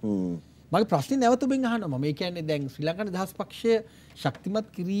තිබුණා. මගේ ප්‍රශ්නේ නැවත ඔබෙන් අහනවා. මේ කියන්නේ දැන් ශ්‍රී ලංකා නිදහස් පක්ෂය ශක්තිමත්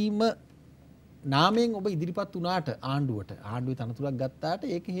කිරීම නාමයෙන් ඔබ ඉදිරිපත් වුණාට ආණ්ඩුවේ තනතුරක් ගත්තාට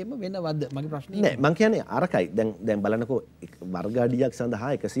ඒක එහෙම වෙනවද? මගේ ප්‍රශ්නේ නෑ මම කියන්නේ අරකයි. දැන් බලන්නකෝ වර්ග අඩියක්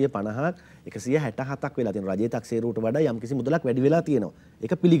සඳහා 150ක් 167ක් වෙලා තියෙනවා. රජයේ තක්සේරුවට වඩා යම්කිසි මුදලක් වැඩි වෙලා තියෙනවා.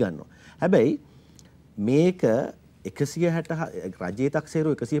 ඒක පිළිගන්නවා. හැබැයි මේක 160 රජයේ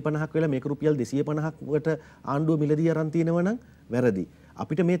තක්සේරුව 150ක් වෙලා මේක රුපියල් 250කට ආණ්ඩුව මිලදී අරන් තියෙනවා නම් වැරදි.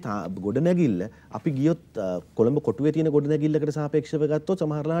 අපිට මේ ගොඩනැගිල්ල අපි ගියොත් කොළඹ කොටුවේ තියෙන ගොඩනැගිල්ලකට සාපේක්ෂව ගත්තොත්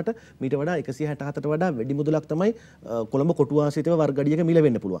සමහරලාට මීට වඩා 167ට වඩා වැඩි මුදලක් තමයි කොළඹ කොටුව ආශ්‍රිතව වර්ග අඩියක මිල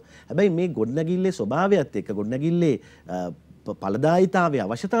වෙන්න පුළුවන්. හැබැයි මේ ගොඩනැගිල්ලේ ස්වභාවයත් එක්ක ගොඩනැගිල්ලේ ඵලදායීතාවයේ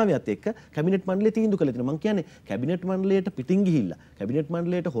අවශ්‍යතාවයත් එක්ක කැබිනට් මණ්ඩලය තීන්දුව කළා තියෙනවා. මම කියන්නේ කැබිනට් මණ්ඩලයට පිටින් ගිහිල්ලා කැබිනට්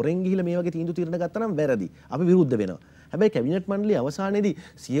මණ්ඩලයට හොරෙන් ගිහිල්ලා මේ වගේ තීන්දුව తీරන ගත්තා නම් වැරදි. අපි විරුද්ධ වෙනවා. හැබැයි කැබිනට් මණ්ඩලය අවසානයේදී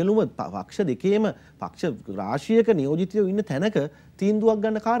සියලුම පක්ෂ දෙකේම පක්ෂ රාශියක නියෝජිතයෝ ඉන්න තැනක තීන්දුවක්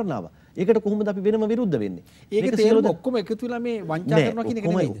ගන්න කාරණාව. ඒකට කොහොමද අපි වෙනම විරුද්ධ වෙන්නේ? ඒක තේරුම ඔක්කොම එකතු වෙලා මේ වංචා කරනවා කියන එක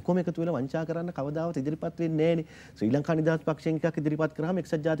නෙමෙයි. ඔක්කොම එකතු වෙලා වංචා කරන්න කවදාවත් ඉදිරිපත් වෙන්නේ නැහැනේ. ශ්‍රී ලංකා නිදහස් පක්ෂයෙන් එකක් ඉදිරිපත් කරාම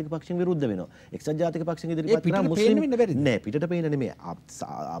එක්සත් ජාතික පක්ෂයෙන් විරුද්ධ වෙනවා. එක්සත් ජාතික පක්ෂයෙන් ඉදිරිපත් කරාම මුස්ලිම් නෑ පිටට පේන්න නෙමෙයි.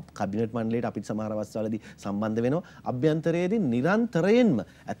 කැබිනට් මණ්ඩලයට අපිට සමහර අවස්ථාවලදී සම්බන්ධ වෙනවා. අභ්‍යන්තරයේදී නිරන්තරයෙන්ම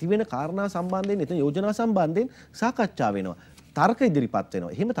ඇති වෙන කාරණා සම්බන්ධයෙන් එතන යෝජනා සම්බන්ධයෙන් සාකච්ඡා වෙනවා. තර්ක ඉදිරිපත්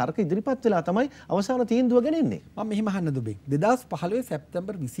වෙනවා. එහෙම තර්ක ඉදිරිපත් වෙලා තමයි අවසාන තීන්දුව ගන්නේ. මම මෙහෙම අහන්න දුබේ. 2015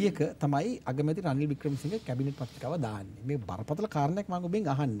 සැප්තැම්බර් 21 තමයි අගමැති රනිල් වික්‍රමසිංහ කැබිනට් පත්‍රිකාව දාන්නේ. මේ බරපතල කාරණයක් මම ඔබෙන්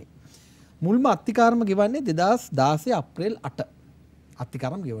අහන්නේ. මුල්ම අත්තිකාරම ගෙවන්නේ 2016 අප්‍රේල් 8.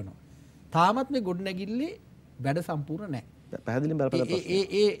 අත්තිකාරම් ගෙවනවා. තාමත් මේ ගොඩනැගිල්ලේ වැඩ සම්පූර්ණ නැහැ. පැහැදිලිව බරපතල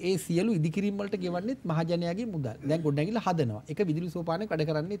ප්‍රශ්නයක්. ඒ සියලු ඉදිකිරීම් වලට ගෙවන්නේත් මහජනයාගේ මුදල්. දැන් ගොඩනැගිල්ල හදනවා. ඒක විදුලි සෝපානයක් වැඩ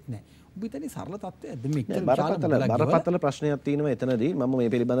කරන්නේත් නැහැ. ඔබ හිතන්නේ සරල තත්ත්වයක්ද මේ? බරපතල ප්‍රශ්නයක් තියෙනවා එතනදී. මම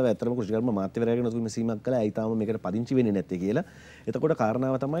මේ පිළිබඳව ඇත්තටම කෘෂිකර්ම මාත්‍යවරයාගෙන තුමු සීමක් කළා. ඇයි තාම මේකට පදිංචි වෙන්නේ නැත්තේ කියලා. එතකොට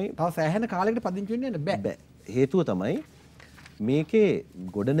කාරණාව තමයි තව සෑහෙන කාලයකට පදිංචි වෙන්න බෑ. හේතුව තමයි මේකේ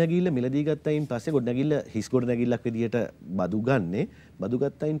ගොඩනැගිල්ල මිලදී ගත්තයින් පස්සේ ගොඩනැගිල්ල හිස් ගොඩනැගිල්ලක් විදියට බදු ගන්නේ. බදු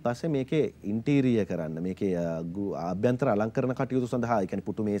ගත්තයින් පස්සේ මේකේ ඉන්ටීරියර් කරන්න මේකේ ආභ්‍යන්තර අලංකරණ කටයුතු සඳහා ඒ කියන්නේ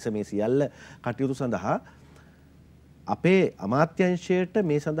පුටු මේස මේ සියල්ල කටයුතු සඳහා අපේ අමාත්‍යාංශයට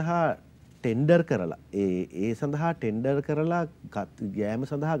මේ සඳහා ටෙන්ඩර් කරලා ඒ සඳහා ටෙන්ඩර් කරලා ගෑම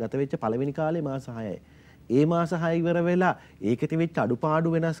සඳහා ගත වෙච්ච පළවෙනි කාලේ මාස 6යි. ඒ මාස 6 ඉවර වෙලා ඒකෙති වෙච්ච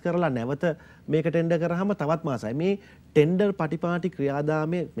අඩුපාඩු වෙනස් කරලා නැවත මේක ටෙන්ඩර් කරාම තවත් මාසයි. මේ ටෙන්ඩර් පටිපාටි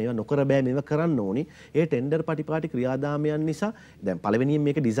ක්‍රියාදාමයේ මේවා නොකර බෑ මේවා කරන්න ඕනි. ඒ ටෙන්ඩර් පටිපාටි ක්‍රියාදාමයන් නිසා දැන් පළවෙනියෙන්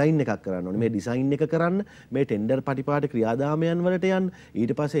මේක ඩිසයින් එකක් කරන්න ඕනි. මේ ඩිසයින් එක කරන්න මේ ටෙන්ඩර් පටිපාටි ක්‍රියාදාමයන් වලට යන්න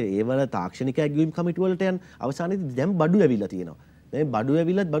ඊට පස්සේ ඒවල තාක්ෂණික ඇගයීම් කමිටු වලට යන්න අවසානයේදී දැන් බඩු ඇවිල්ලා තියෙනවා. මේ බඩු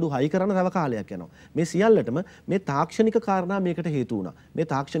ඇවිල්ලත් බඩු හයි කරන්න තව කාලයක් යනවා. මේ සියල්ලටම මේ තාක්ෂණික කාරණා මේකට හේතු වුණා. මේ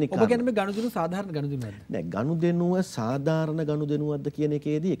තාක්ෂණික ඔබ කියන්නේ මේ ගනුදෙනු සාධාරණ ගනුදෙනුවක්ද? නෑ ගනුදෙනුව සාධාරණ ගනුදෙනුවක්ද කියන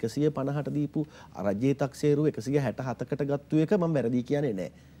එකේදී 150ට දීපු රජයේ තක්සේරුව 167කට ගත්තු එක මම වැරදි කියන්නේ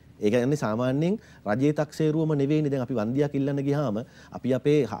නෑ. ඒ කියන්නේ සාමාන්‍යයෙන් රජයේ තක්සේරුවම නෙවෙයිනේ. දැන් අපි වන්දියක් ඉල්ලන්න ගියාම අපි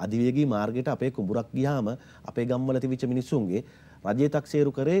අපේ අධිවේගී මාර්ගයට අපේ කුඹුරක් ගියාම අපේ ගම්වල තිබිච්ච මිනිස්සුන්ගේ රජයේ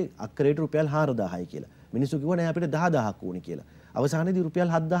තක්සේරු කරේ අක්කරේට රුපියල් 4000යි කියලා. මිනිස්සු කිව්වා නෑ අපිට 10000ක් ඕනි කියලා. අවසානයේදී රුපියල්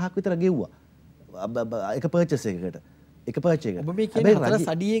 7000ක් විතර ගෙව්වා. එක පර්චේස් එකකට. එක පර්චේස් එකකට. ඔබ මේ කියන්නේ හතර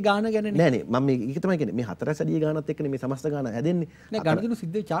සඩියේ ගාන ගැනනේ. නෑ නේ මම මේක තමයි කියන්නේ. මේ හතර සඩියේ ගානත් එක්කනේ මේ සමස්ත ගාන හැදෙන්නේ. නෑ ගනුදෙනු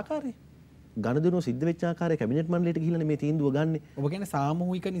සිද්ධ වෙච්ච ආකාරය. ගනුදෙනු සිද්ධ වෙච්ච ආකාරය කැබිනට් මණ්ඩලයට ගිහිල්ලානේ මේ තීන්දුව ගන්නෙ. ඔබ කියන්නේ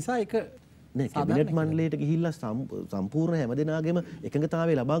සාමූහික නිසා ඒක නෑ කැබිනට් මණ්ඩලයට ගිහිල්ලා සම්පූර්ණ හැමදෙනාගේම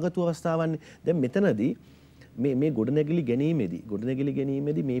එකඟතාවය ලබාගත්තු අවස්ථාවන්නේ. දැන් මෙතනදී මේ ගොඩනැගිලි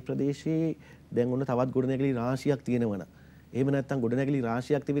ගැනීමේදී මේ ප්‍රදේශයේ දැන් ඔන්න තවත් ගොඩනැගිලි රාශියක් තියෙනවනම් එහෙම නැත්නම් ගොඩනැගිලි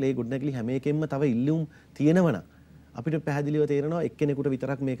රාශියක් තිබිලා ඒ ගොඩනැගිලි හැම එකෙන්ම තව ඉල්ලුම් තියෙනවනම් අපිට පැහැදිලිව තේරෙනවා එක්කෙනෙකුට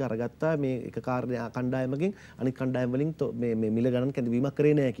විතරක් මේක අරගත්තා මේ එක කණ්ඩායමකින් අනිත් කණ්ඩායම් වලින් මේ මිල ගණන් කැඳවීමක්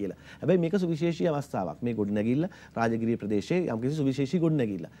කරේ නැහැ කියලා. හැබැයි මේක සුවිශේෂී අවස්ථාවක්. මේ ගොඩනැගිල්ල රාජගිරිය ප්‍රදේශයේ යම්කිසි සුවිශේෂී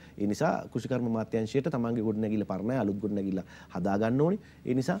ගොඩනැගිල්ල. ඒ නිසා කෘෂිකර්ම අමාත්‍යාංශයට තමන්ගේ ගොඩනැගිල්ල පරණයි අලුත් ගොඩනැගිල්ල හදා ගන්න ඕනේ.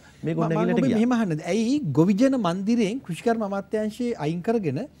 ඒ නිසා මේ ගොඩනැගිල්ලට ගියා. මෙහෙම අහන්නද? ඇයි ගොවිජන මන්දිරයෙන් කෘෂිකර්ම අමාත්‍යාංශයේ අයින්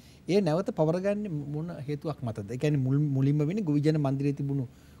කරගෙන ඒ නැවත පවරගන්නේ මොන හේතුවක් මතද? ඒ කියන්නේ මුලින්ම වෙන්නේ ගොවිජන මන්දිරයේ තිබුණු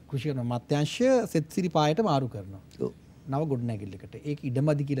කෘෂිකර්ම අමාත්‍යාංශය සෙත්සිරි පායට මාරු කරනවා. නව ගොඩනැගිල්ලකට. ඒක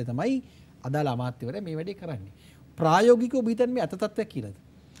ඉඩමදි කියලා තමයි අදාළ අමාත්‍යවරයා මේ වැඩේ කරන්නේ. ප්‍රායෝගිකව ඔබ හිතන්නේ මේ අතතත්වයක් කියලාද?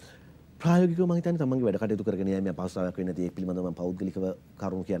 ප්‍රායෝගිකව මම හිතන්නේ තමන්ගේ වැඩ කටයුතු කරගෙන යෑමේ අපහසුතාවයක් වෙන්නේ නැති ඒ පිළිබඳව මම පෞද්ගලිකව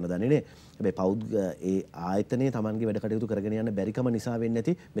කරුණු කියන්න දන්නේ නැහැ. හැබැයි ඒ ආයතනයේ තමන්ගේ වැඩ කටයුතු කරගෙන යන්න බැරිකම නිසා වෙන්නේ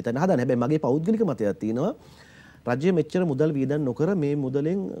නැති මෙතන හදන්නේ. හැබැයි මගේ පෞද්ගලික මතයක් තියෙනවා රජය මෙච්චර මුදල් වියදම් නොකර මේ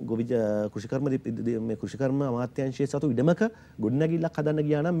මුදලෙන් කෘෂිකර්ම අමාත්‍යාංශයේ සතු ඉඩමක ගොඩනැගිල්ලක් හදන්න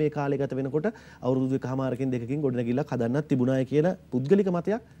ගියා නම් මේ කාලය ගත වෙනකොට අවුරුදු 1.5කින් 2කින් ගොඩනැගිල්ලක් හදන්නත් තිබුණායි කියලා පුද්ගලික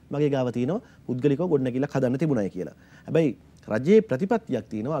මතයක් මගේ ගාව තියෙනවා. පුද්ගලිකව ගොඩනැගිල්ලක් හදන්න තිබුණායි කියලා. හැබැයි රජයේ ප්‍රතිපත්තියක්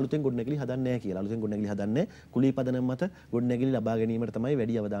තියෙනවා අලුතෙන් ගොඩනැගිලි හදන්නේ නැහැ කියලා. අලුතෙන් ගොඩනැගිලි හදන්නේ කුලී පදනම මත ගොඩනැගිලි ලබා ගැනීමට තමයි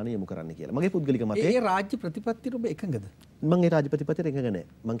වැඩි අවධානය යොමු කරන්න කියලා. මගේ පුද්ගලික මතය. ඒ රාජ්‍ය ප්‍රතිපත්තියට ඔබ එකඟද? මම ඒ රාජ්‍ය ප්‍රතිපත්තියට එකඟ නැහැ.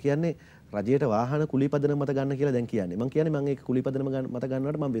 මම කියන්නේ රජයට වාහන කුලී පදනම මත ගන්න කියලා දැන් කියන්නේ. මම කියන්නේ මම ඒක කුලී පදනම මත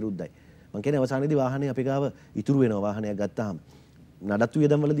ගන්නවට මම විරුද්ධයි. මම කියන්නේ අවසානයේදී වාහනේ අපි ගාව ඉතුරු වෙනවා වාහනයක් ගත්තාම. නඩත්තු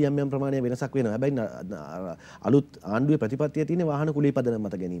වියදම් වලදී යම් ප්‍රමාණයක් වෙනසක් වෙනවා. හැබැයි අලුත් ආණ්ඩුවේ ප්‍රතිපත්තිය තියෙන වාහන කුලී පදනම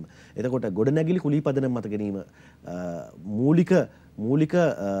මත ගැනීම. එතකොට ගොඩනැගිලි කුලී පදනම මත ගැනීම මූලික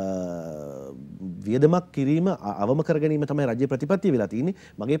වියදමක් කිරීම අවම කර ගැනීම තමයි රජයේ ප්‍රතිපත්තිය වෙලා තියෙන්නේ.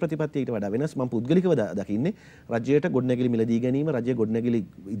 මගේ ප්‍රතිපත්තිය ඊට වඩා වෙනස්. මම පුද්ගලිකව දකින්නේ රජයට ගොඩනැගිලි මිලදී ගැනීම, රජයේ ගොඩනැගිලි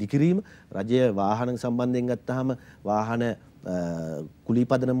ඉදිකිරීම, රජයේ වාහන සම්බන්ධයෙන් ගත්තාම වාහන කුලී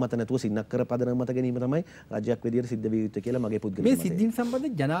පදනම මත නැතුව සින්නක්කර පදනම මත ගැනීම තමයි රජයක් විදියට සිද්ධ විය යුත්තේ කියලා මගේ පුද්ගලික මතය. මේ සිද්ධීන්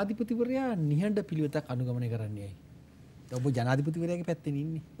සම්බන්ධ ජනාධිපතිවරයා නිහඬ පිළිවෙතක් අනුගමනය කරන්නේ ඇයි? ඔබ ජනාධිපතිවරයාගේ පැත්තෙන්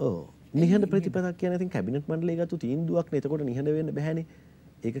ඉන්නේ. ඔව්. නිහඬ ප්‍රතිපදක් කියන්නේ ඉතින් කැබිනට් මණ්ඩලය ගත්තු තීන්දුවක් නේ. එතකොට නිහඬ වෙන්න බෑනේ.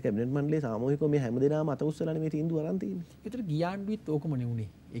 ඒක කැබිනට් මණ්ඩලයේ සාමූහිකව මේ හැමදේම අත උස්සලානේ මේ තීන්දුව අරන් තියෙන්නේ. ඒතර ගියාණ්ඩුවෙත් ඕකමනේ උනේ.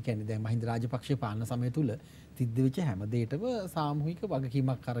 ඒ කියන්නේ දැන් මහින්ද රාජපක්ෂ පාලන සමය තුල සිද්ධ වෙච්ච හැම දෙයකටම සාමූහික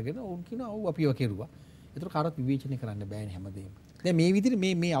වගකීමක් අරගෙන ඕන් කියනවා ඔව් අපිව කෙරුවා. ඒතර කාටවත් විවේචනය කරන්න බෑනේ හැමදේම. දැන් මේ විදිහට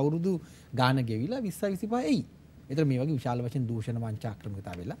මේ අවුරුදු ගාන ගෙවිලා 20 25 එයි. ඒතර මේ වගේ විශාල වශයෙන් දූෂණ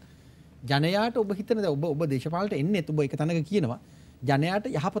වංචාක්‍රමිකතාව වෙලා ජනයාට ඔබ හිතන දැන් ඔබ දේශපාලනට එන්නේ ඔබ එක තැනක කියනවා ජනයාට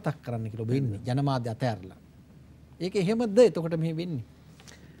යහපතක් කරන්න කියලා ඔබ එන්නේ ජනමාධ්‍ය අතහැරලා. ඒක එහෙමද එතකොට මෙහෙ වෙන්නේ?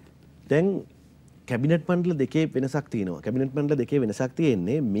 දැන් කැබිනට් මණ්ඩල දෙකේ වෙනසක් තියෙනවා. කැබිනට් මණ්ඩල දෙකේ වෙනසක්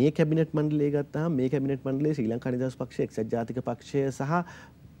තියෙන්නේ මේ කැබිනට් මණ්ඩලය ගත්තාම මේ කැබිනට් මණ්ඩලයේ ශ්‍රී ලංකා නිදහස් පක්ෂය, එක්සත් ජාතික පක්ෂය සහ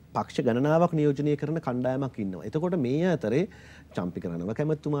පක්ෂ ගණනාවක් නියෝජනය කරන කණ්ඩායමක් ඉන්නවා. එතකොට මේ අතරේ චම්පික රණව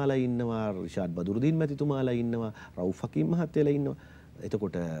කැමැතිතුමාලා ඉන්නවා, රිෂාඩ් බදුරුදීන් මැතිතුමාලා ඉන්නවා, රවුෆ් හකීම් මහත්තයලා ඉන්නවා.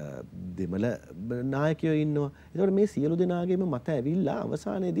 එතකොට දෙමළ නායකයෝ ඉන්නවා. එතකොට මේ සියලු දෙනාගේම මත ඇවිල්ලා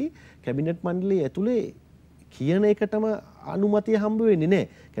අවසානයේදී කැබිනට් මණ්ඩලයේ ඇතුලේ කියන එකටම අනුමැතිය හම්බ වෙන්නේ නැහැ.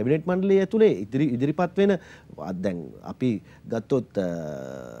 කැබිනට් මණ්ඩලයේ ඇතුලේ ඉදිරිපත් වෙන දැන් අපි ගත්තොත්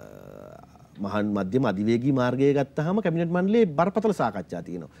මහන් මධ්‍යම අධිවේගී මාර්ගය ගත්තාම කැබිනට් මණ්ඩලයේ බරපතල සාකච්ඡා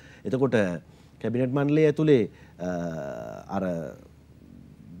තියෙනවා. එතකොට කැබිනට් මණ්ඩලයේ ඇතුලේ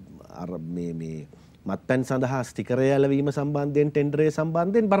අර මේ මත්පැන් සඳහා ස්ටිකරය ඇලවීම සම්බන්ධයෙන් ටෙන්ඩරය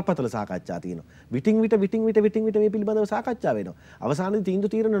සම්බන්ධයෙන් බරපතල සාකච්ඡා තියෙනවා. විටින් විට මේ පිළිබඳව සාකච්ඡා වෙනවා. අවසානයේ තීන්දුව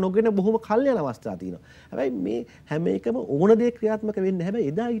తీරන නොගෙන බොහොම කල් යන අවස්ථා තියෙනවා. හැබැයි මේ හැම එකම ඕන දේ ක්‍රියාත්මක වෙන්නේ.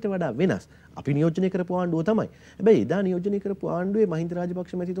 හැබැයි එදා ඊට වඩා වෙනස්. අපි නියෝජනය කරපු ආණ්ඩුව තමයි. හැබැයි එදා නියෝජනය කරපු ආණ්ඩුවේ මහින්ද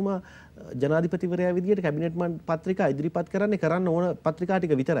රාජපක්ෂ මැතිතුමා ජනාධිපතිවරයා විදියට කැබිනට් පත්‍රිකා ඉදිරිපත් කරන්න ඕන පත්‍රිකා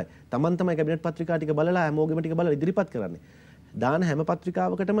ටික විතරයි. Taman තමයි කැබිනට් පත්‍රිකා ටික බලලා හැමෝගෙම ටික බලලා ඉදිරිපත් කරන්නේ. දාන හැම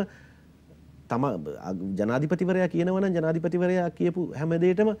පත්‍රිකාවකටම තම ජනාධිපතිවරයා කියනවා නම් ජනාධිපතිවරයා කියපු හැම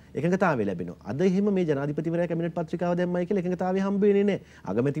දෙයකම එකඟතාවය ලැබෙනවා. අද එහෙම මේ ජනාධිපතිවරයා කැබිනට් පත්‍රිකාව දැම්මයි කියලා එකඟතාවය හම්බ වෙන්නේ නැහැ.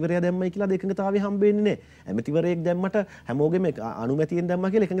 අගමැතිවරයා දැම්මයි කියලා අද එකඟතාවය හම්බ වෙන්නේ නැහැ. ඇමතිවරයෙක් දැම්මට හැමෝගෙම අනුමැතියෙන්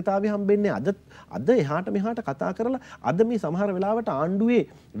දැම්මා කියලා එකඟතාවය හම්බ වෙන්නේ නැහැ. අද එහාට මෙහාට කතා කරලා අද මේ සමහර වෙලාවට ආණ්ඩුවේ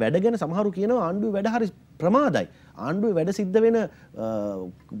වැඩ ගැන සමහරු කියනවා ආණ්ඩුවේ වැඩ හරි ප්‍රමාදයි. ආණ්ඩුවේ වැඩ සිද්ධ වෙන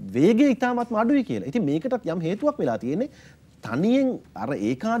වේගය ඉතාමත්ම අඩුයි කියලා. ඉතින් මේකටත් යම් හේතුවක් වෙලා තියෙන්නේ තනියෙන් අර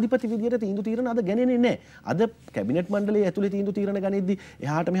ඒකාධිපති විදියට තීන්දුව తీරන අද ගන්නේ නැහැ. අද කැබිනට් මණ්ඩලයේ ඇතුලේ තීන්දුව తీරන ගනිද්දි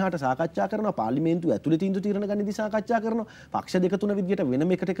එහාට මෙහාට සාකච්ඡා කරනවා. පාර්ලිමේන්තුව ඇතුලේ තීන්දුව తీරන ගනිද්දි සාකච්ඡා කරනවා. පක්ෂ දෙක තුන විදියට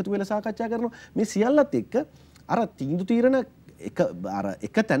වෙනම එකට එකතු වෙලා සාකච්ඡා කරනවා. මේ සියල්ලත් එක්ක අර තීන්දුව తీරන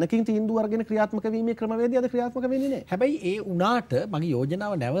එක තැනකින් තීන්දුව අරගෙන ක්‍රියාත්මක වීමේ ක්‍රමවේදය අද ක්‍රියාත්මක වෙන්නේ නැහැ. හැබැයි ඒ උනාට මගේ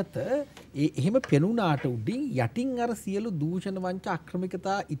යෝජනාව නැවත එහෙම පෙනුනාට උඩින් යටින් අර සියලු දූෂණ වංච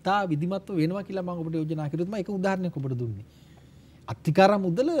අක්‍රමිකතා ඉතා විධිමත්ව වෙනවා කියලා මම ඔබට යෝජනා කළොත් මම ඒක උදාහරණයක් ඔබට දුන්නේ. අත්තිකාර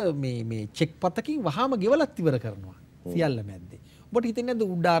මුදල මේ චෙක් පතකින් වහාම ගෙවලත් ඉවර කරනවා සියල්ල මැද්දේ. ඔබට හිතෙන්නේ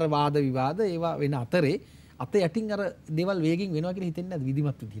නැද්ද උඩාර වාද විවාද ඒවා වෙන අතරේ අත යටින් අර දේවල් වේගින් වෙනවා කියලා හිතෙන්නේ නැද්ද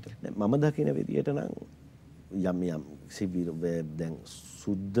විධිමත් විදිහට? මම දකින විදිහට නම් යම් සිවිල් දැන්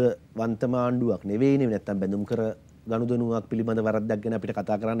සුද්ධවන්තම ආණ්ඩුවක් නෙවෙයිනේ නැත්තම් බැඳුම් කර ගනුදෙනුවක් පිළිබඳ වරද්දක් ගැන අපිට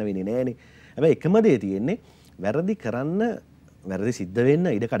කතා කරන්න වෙන්නේ නැහනේ. හැබැයි එකම දේ තියෙන්නේ වැරදි කරන්න වැරදි සිද්ධ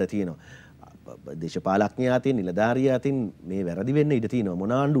වෙන්න ඉඩ කඩ තියෙනවා. දේශපාලඥයා අතින් නිලධාරියා අතින් මේ වැරදි වෙන්න ඉඩ තියෙනවා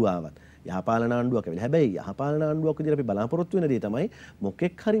මොන ආණ්ඩුව ආවත්. යහපාලන ආණ්ඩුවක් වෙල. හැබැයි යහපාලන ආණ්ඩුවක් විදිහට අපි බලාපොරොත්තු වෙන දේ තමයි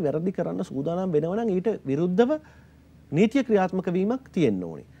මොකෙක් හරි වැරදි කරන්න සූදානම් වෙනවා නම් ඊට විරුද්ධව නීතිය ක්‍රියාත්මක වීමක් තියෙන්න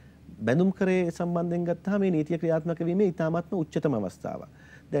ඕනේ. බැඳුම් කරේ සම්බන්ධයෙන් ගත්තාම මේ නීතිය ක්‍රියාත්මක වීමේ ඉතාමත්ම උච්චතම අවස්ථාවක්.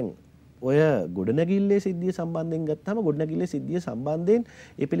 දැන් ඔය ගොඩනැගිල්ලේ සිද්ධිය සම්බන්ධයෙන් ගත්තාම ගොඩනැගිල්ලේ සිද්ධිය සම්බන්ධයෙන්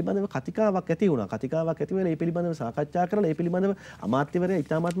ඒ පිළිබඳව කතිකාවක් ඇති වුණා. කතිකාවක් ඇති වෙලා ඒ පිළිබඳව සාකච්ඡා කරලා ඒ පිළිබඳව අමාත්‍යවරයා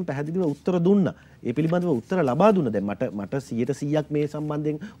ඉතාමත්ම පැහැදිලිව උත්තර දුන්නා. ඒ පිළිබඳව උත්තර ලබා දුන්නා. දැන් මට 100% මේ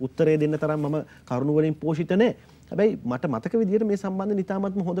සම්බන්ධයෙන් උත්තරය දෙන්න තරම් මම කරුණු වලින් පෝෂිත නැහැ. හැබැයි මට මතක විදිහට මේ සම්බන්ධයෙන්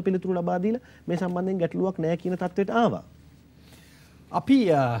ඉතාමත්ම හොඳ පිළිතුරු ලබා දීලා මේ සම්බන්ධයෙන් ගැටලුවක් නැහැ කියන තත්ත්වයට ආවා. අපි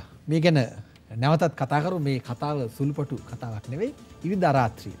මේ ගැන නැවතත් කතා කරු මේ කතාව සුළුපටු කතාවක් නෙවෙයි ඉරිදා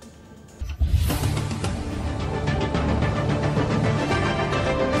රාත්‍රියේ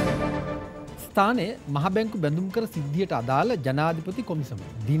ස්ථානයේ මහ බැංකු බැඳුම් කර සිද්ධියට අදාළ ජනාධිපති කොමිසම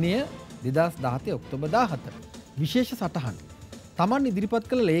දිනය 2017 ඔක්තෝබර් 17 විශේෂ සටහන් තමන් ඉදිරිපත්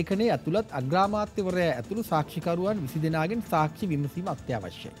කළ ලේඛනයේ ඇතුළත් අග්‍රාමාත්‍යවරයා ඇතුළු සාක්ෂිකරුවන් 20 දෙනාගෙන් සාක්ෂි විමසීම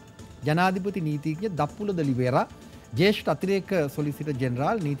අත්‍යවශ්‍යයි. ජනාධිපති නීතිඥ දප්පුල දලිවේරා ජ්‍යෙෂ්ඨ අතිරේක සොලිසිටර්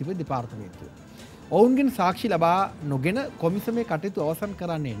ජෙනරාල් නීතිපති දෙපාර්තමේන්තුව. ඔවුන්ගෙන් සාක්ෂි ලබා නොගෙන කොමිසමේ කටයුතු අවසන්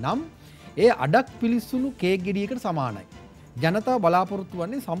කරන්නේ නම් ඒ අඩක් පිලිස්සුණු කේක් ගෙඩියකට සමානයි. ජනතාව බලාපොරොත්තු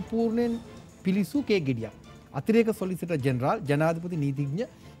වන්නේ සම්පූර්ණයෙන් පිලිසු කේක් ගෙඩියක්. අතිරේක සොලිසිටර් ජෙනරාල් ජනාධිපති නීතිඥ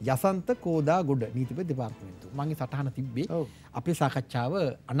යසන්ත කෝදාගොඩ නීතිපති දෙපාර්තමේන්තුව. මගේ සටහන තිබ්බේ අපේ සාකච්ඡාව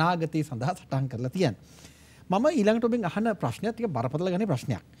අනාගතයේ සඳහා සටහන් කරලා තියෙනවා. මම ඊළඟට ඔබෙන් අහන ප්‍රශ්නයක් ටික බරපතල ගන්නේ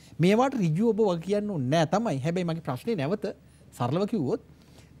ප්‍රශ්නයක්. මේවට ඍජුව ඔබ වග කියන්න ඕනේ නෑ තමයි. හැබැයි මගේ ප්‍රශ්නේ නැවත සරලව කිව්වොත්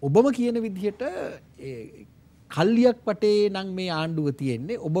ඔබම කියන විදිහට කල්ලියක් වටේ නම් මේ ආණ්ඩුව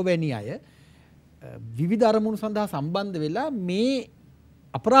තියෙන්නේ ඔබ වැනි අය විවිධ අරමුණු සඳහා සම්බන්ධ වෙලා මේ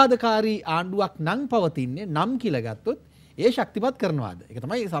අපරාධකාරී ආණ්ඩුවක් නම් පවතින්නේ නම් කියලා ගත්තොත් ඒ ශක්තිමත් කරනවාද? ඒක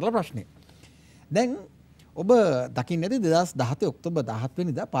තමයි සරල ප්‍රශ්නේ. දැන් ඔබ දකින්නේ නැති 2017 ඔක්තෝබර් 17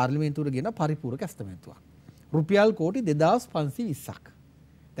 වෙනිදා පාර්ලිමේන්තුවට ගෙන පරිපූර්ණක ඇස්තමේන්තුවක්. රුපියල් කෝටි 2520ක්.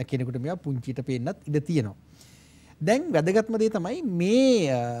 දැන් කෙනෙකුට මේවා පුංචිට පේන්නත් ඉඩ තියෙනවා. දැන් වැදගත්ම දේ තමයි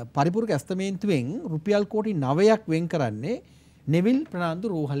මේ පරිපූර්ණක ඇස්තමේන්තුවෙන් රුපියල් කෝටි 9ක් වෙන් කරන්නේ නෙවිල්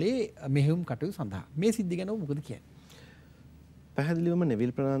ප්‍රනාන්දු රෝහලේ මෙහෙයුම් කටයුතු සඳහා. මේ සිද්ධිය ගැන මොකද කියන්නේ? පැහැදිලිවම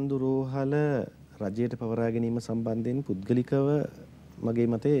නෙවිල් ප්‍රනාන්දු රෝහල රජයට පවරා ගැනීම සම්බන්ධයෙන් පුද්ගලිකව මගේ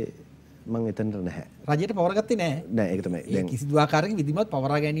මතේ මම එතනට නැහැ. රජයට පවරගත්තේ නැහැ. නෑ ඒක තමයි. දැන් කිසිදු ආකාරයකින් විධිමත්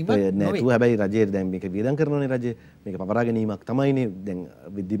පවරා ගැනීමක් නෙවෙයි. හැබැයි රජයේ දැන් මේක වියදම් කරනවානේ රජය. මේක පවරා ගැනීමක් තමයිනේ. දැන්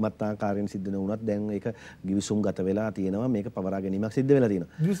විධිමත් ආකාරයෙන් සිද්ධ නොවුනත් දැන් ඒක ගිවිසුම් ගත වෙලා තියෙනවා. මේක පවරා ගැනීමක් සිද්ධ වෙලා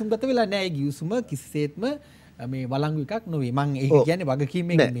තියෙනවා. ගිවිසුම් ගත වෙලා නැහැ. ඒ ගිවිසුම කිසිසේත්ම මේ වළංගු එකක් නෙවෙයි. මම ඒක කියන්නේ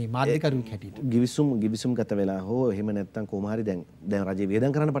වගකීමෙන් මේ මාධ්‍යකරුවෙක් හැටියට. ගිවිසුම් ගත වෙලා හෝ එහෙම නැත්නම් කොහොම හරි දැන් රජය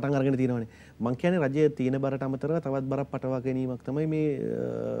වියදම් කරන්න පටන් අරගෙන තියෙනවානේ. මම කියන්නේ රජයේ තියෙන බරට අමතරව තවත් බරක් පටවා ගැනීමක් තමයි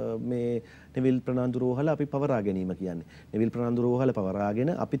මේ නෙවිල් ප්‍රනාන්දු රෝහල අපි පවරා ගැනීම කියන්නේ. නෙවිල් ප්‍රනාන්දු රෝහල පවරාගෙන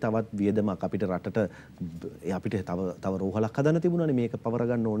අපි තවත් වියදමක් අපිට රටට අපිට තව රෝහලක් හදන්න තිබුණානේ. මේක පවර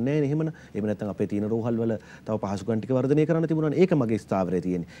ගන්න ඕනේ නැහැ නේ එහෙමන. එහෙම නැත්නම් අපේ තියෙන රෝහල් වල තව පහසුකම් ටික වර්ධනය කරන්න තිබුණානේ. ඒක මගේ ස්ථාවරය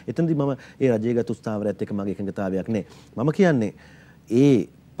තියෙන්නේ. එතනදී මම ඒ රජයේ ගතු ස්ථාවරයත් එක්ක මගේ එකඟතාවයක් නැහැ. මම කියන්නේ ඒ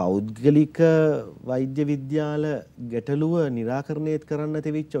පෞද්ගලික වෛද්‍ය විද්‍යාල ගැටලුව निराකරණය කරන්න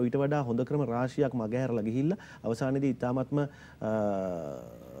තිබිච්ච ඊට වඩා හොඳ ක්‍රම රාශියක් මගහැරලා ගිහිල්ලා අවසානයේදී ඉතාමත්ම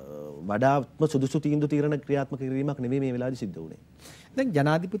වඩාත්ම සුදුසු තීන්දුව తీරන ක්‍රියාත්මක කිරීමක් නෙමෙයි මේ වෙලාවේදී සිද්ධ වුණේ. දැන්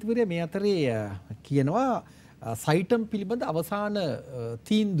ජනාධිපතිවරයා මේ අතරේ කියනවා සයිටම් පිළිබඳ අවසාන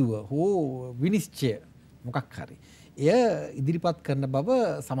තීන්දුව හෝ විනිශ්චය මොකක් හරි එය ඉදිරිපත් කරන බව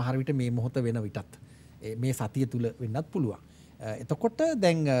සමහර විට මේ මොහොත වෙන විටත් මේ සතිය තුල වෙන්නත් පුළුවන්. එතකොට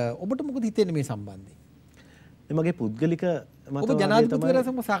දැන් ඔබට මොකද හිතෙන්නේ මේ සම්බන්ධයෙන්? මගේ පුද්ගලික ඔබ ජනාධිපතිවරයා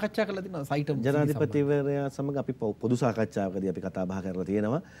සමග සාකච්ඡා කළා තියෙනවා සයිටම් ජනාධිපතිවරයා සමග අපි පොදු සාකච්ඡාවකදී අපි කතා බහ කරලා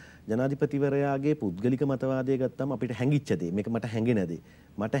තියෙනවා. ජනාධිපතිවරයාගේ පුද්ගලික මතවාදය ගත්තම අපිට හැංගිච්ච දේ මේක මට හැංගෙන දේ.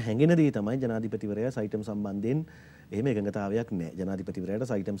 මට හැංගෙන දේ තමයි ජනාධිපතිවරයා සයිටම් සම්බන්ධයෙන් එහෙම එකඟතාවයක් නැහැ. ජනාධිපතිවරයාට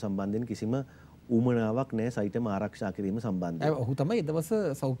සයිටම් සම්බන්ධයෙන් කිසිම ඌමනාවක් නැහැ සයිටම් ආරක්ෂා කිරීම සම්බන්ධයෙන්. ඔහු තමයි ඒ දවස්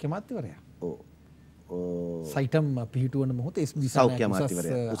සෞඛ්‍ය අමාත්‍යවරයා. ඔව්. සයිටම් පිහිටුවන මොහොතේ සෞඛ්‍ය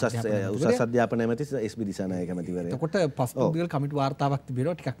අමාත්‍යවරයා උසස් අධ්‍යාපන ඇමති එස්.බී. දිසානායක ඇමතිවරයා. එතකොට පස්පුද්ගල කමිටු වාර්තාවක්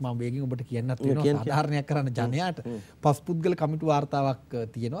තිබෙනවා ටිකක් මම වේගෙන් ඔබට කියන්නත් වෙනවා සාධාරණයක් කරන්න ජනයාට. පස්පුද්ගල කමිටු වාර්තාවක්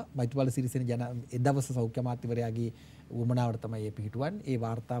තියෙනවා මෛත්‍රීපාල සිරිසේන ඒ දවස් සෞඛ්‍ය අමාත්‍යවරයාගේ වමනාවට තමයි ඒ පිහිටුවන්නේ. ඒ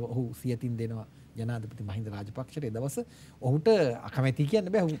වාර්තාව ඔහු සියතින් දෙනවා ජනාධිපති මහින්ද රාජපක්ෂට. ඒ දවස් ඔහුට අකමැති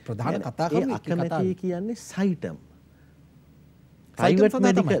කියන්න බෑ. ඔහු ප්‍රධාන කතා කරන්නේ අකමැති කියන්නේ සයිටම්.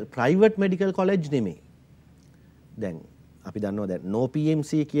 ප්‍රයිවට් මෙඩිකල් කොලෙජ් නෙමෙයි. දැන් අපි දන්නවා දැන් no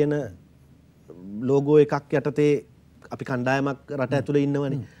PMC කියන ලෝගෝ එකක් යටතේ අපි කණ්ඩායමක් රට ඇතුලේ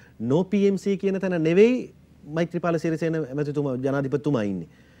ඉන්නවනේ. no PMC කියන තැන නෙවෙයි මෛත්‍රීපාල සිරිසේන ඇමතිතුමා ජනාධිපතිතුමා ඉන්නේ.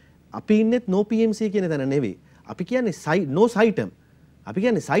 අපි ඉන්නෙත් no PMC කියන තැන නෙවෙයි. අපි කියන්නේ no සයිටම්. අපි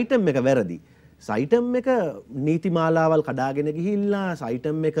කියන්නේ සයිටම් එක වැරදි. සයිටම් එක නීතිමාලාවල් කඩාගෙන ගිහිල්ලා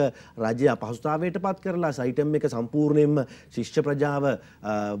සයිටම් එක රජය අපහසුතාවයට පත් කරලා සයිටම් එක සම්පූර්ණයෙන්ම ශිෂ්‍ය ප්‍රජාව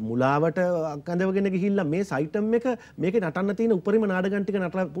මුලාවට අකඳවගෙන ගිහිල්ලා මේ සයිටම් එක මේකේ නටන්න තියෙන උපරිම නාඩගම් ටික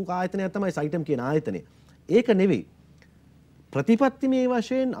නටපු ආයතනයක් තමයි සයිටම් කියන ආයතනය. ඒක නෙවෙයි. ප්‍රතිපත්තිමය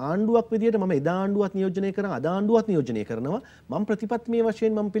වශයෙන් ආණ්ඩුවක් විදියට මම එදා ආණ්ඩුවත් නියෝජනය කරා අද ආණ්ඩුවත් නියෝජනය කරනවා. මම ප්‍රතිපත්තිමය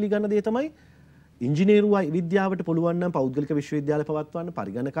වශයෙන් මම පිළිගන්න දේ තමයි ඉංජිනේරු විද්‍යාවට පුළුවන් නම් පෞද්ගලික විශ්වවිද්‍යාල පවත්වන්න,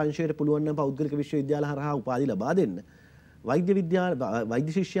 පරිගණක අංශයට පුළුවන් නම් පෞද්ගලික විශ්වවිද්‍යාල හරහා උපාධි ලබා දෙන්න.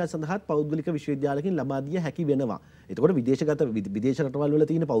 වෛද්‍ය ශිෂ්‍යයා සඳහාත් පෞද්ගලික විශ්වවිද්‍යාලකින් ලබා දිය හැකි වෙනවා. එතකොට විදේශ රටවල් වල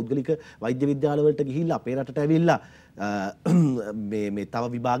තියෙන පෞද්ගලික වෛද්‍ය විද්‍යාල වලට ගිහිල්ලා අපේ රටට ඇවිල්ලා මේ තව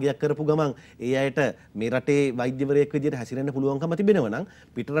විභාගයක් කරපු ගමන් ඒ අයට මේ රටේ වෛද්‍යවරයෙක් විදියට හැසිරෙන්න පුළුවන්කම තිබෙනවා නම්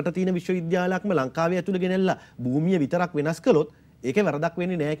පිට රට තියෙන විශ්වවිද්‍යාලයක්ම ලංකාවේ ඇතුළේ ගෙනල්ලා භූමිය විතරක් වෙනස් කළොත් ඒකේ වරදක්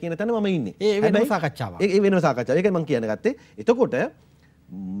වෙන්නේ නැහැ කියන තැන මම ඉන්නේ. ඒ වෙනම සාකච්ඡාවක්. ඒ වෙනම සාකච්ඡාවක්. ඒකයි මම කියන්න ගත්තේ. එතකොට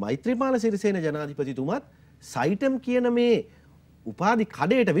මෛත්‍රීපාල සිරිසේන ජනාධිපතිතුමාත් සයිටම් කියන මේ උපාධි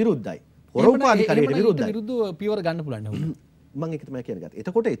කඩේට විරුද්ධයි. හොර උපාධි කඩේට විරුද්ධයි. විරුද්ධව පියවර ගන්න පුළුවන් නේ. මම ඒක තමයි කියන්න ගත්තේ.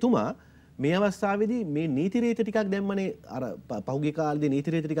 එතකොට එතුමා මේ අවස්ථාවේදී මේ නීති රීති ටිකක් දැම්මනේ අර පහුගිය කාලේදී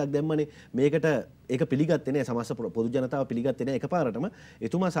නීති රීති ටිකක් දැම්මනේ මේකට ඒක පිළිගත්තේ නැහැ සමස්ත පොදු ජනතාව පිළිගත්තේ නැහැ එකපාරටම.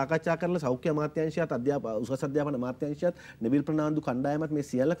 එතුමා සාකච්ඡා කරලා සෞඛ්‍ය අමාත්‍යාංශයත් උසස් අධ්‍යාපන අමාත්‍යාංශයත් නිවිල් ප්‍රනාන්දු කණ්ඩායමත් මේ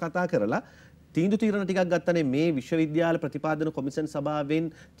සියල්ල කතා කරලා තීන්දුව తీරන ටිකක් ගත්තනේ මේ විශ්වවිද්‍යාල ප්‍රතිපාදන කොමිෂන් සභාවෙන්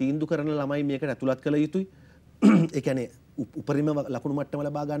තීන්දුව කරන ළමයි මේකට ඇතුළත් කළ යුතුයි. ඒ කියන්නේ උපරිම ලකුණු මට්ටම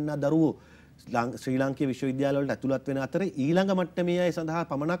ලබා ගන්නා දරුවෝ ශ්‍රී ලාංකීය විශ්වවිද්‍යාල වලට ඇතුළත් වෙන අතර ඊළඟ මට්ටමේ අය සඳහා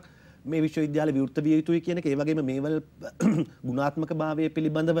පමණක් මේ විශ්වවිද්‍යාල විවෘත විය යුතුයි කියන එක. ඒ වගේම මේවල ගුණාත්මක භාවය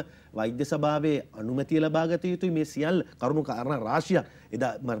පිළිබඳව වෛද්‍ය සභාවේ අනුමැතිය ලබා ගත යුතුයි. මේ සියල්ල කරුණු කාරණා රාශියක්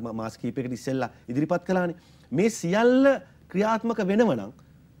එදා මාස කිහිපයකට ඉස්සෙල්ලා ඉදිරිපත් කළානේ. මේ සියල්ල ක්‍රියාත්මක වෙනව නම්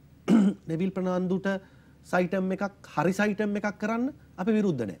නෙවිල් ප්‍රනාන්දුට සයිටම් එකක් හරි සයිටම් එකක් කරන්න අපි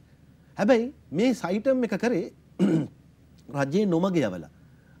විරුද්ධ නැහැ. හැබැයි මේ සයිටම් එක කරේ රජයේ නොමග යවලා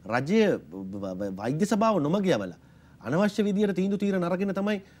රජය වෛද්‍ය සභාව නොමග යවලා අනවශ්‍ය විදියට තීන්දුව తీරන අරගෙන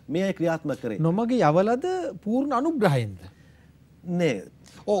තමයි මේ අය ක්‍රියාත්මක කරේ. නොමග යවලද පූර්ණ අනුග්‍රහයෙන්ද? නේ.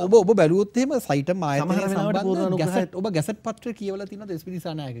 ඔබ බැලුවොත් එහෙම සයිටම් ආයතනය සම්බන්ධ ගැසට් ඔබ ගැසට් පත්‍රය කියවලා තියෙනවද එස්.පී.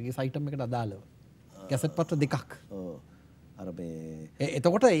 දිසානායකගේ සයිටම් එකට අදාළව? ගැසට් පත්‍ර දෙකක්. ඔව්. අර මේ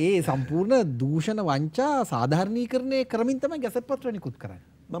එතකොට ඒ සම්පූර්ණ දූෂණ වංචා සාධාරණීකරණය කරමින් තමයි ගැසට් පත්‍ර නිකුත් කරන්නේ.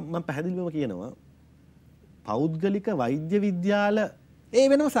 මම පැහැදිලිවම කියනවා පෞද්ගලික වෛද්‍ය විද්‍යාල ඒ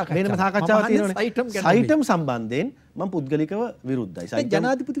වෙනම සාකච්ඡාවක් තියෙනවානේ. සයිටම් සම්බන්ධයෙන් මම පුද්ගලිකව විරුද්ධයි.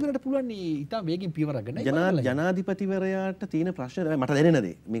 ජනාධිපතිවරයාට පුළුවන් ඉතින් වේගින් පියවර ගන්න. ජනාධිපතිවරයාට තියෙන ප්‍රශ්න තමයි මට දැනෙන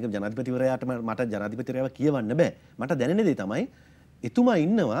දේ. මේක ජනාධිපතිවරයාට මට ජනාධිපතිවරයාව කියවන්න බෑ. මට දැනෙන දේ තමයි එතුමා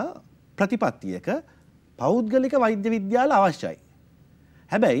ඉන්නවා ප්‍රතිපත්තියක පෞද්ගලික වෛද්‍ය විද්‍යාල අවශ්‍යයි.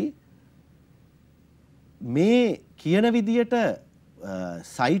 හැබැයි මේ කියන විදියට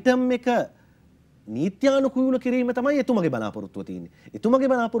සයිටම් එක නීත්‍යානුකූල කිරීම තමයි එතුමගේ බලාපොරොත්තුව තියෙන්නේ. එතුමගේ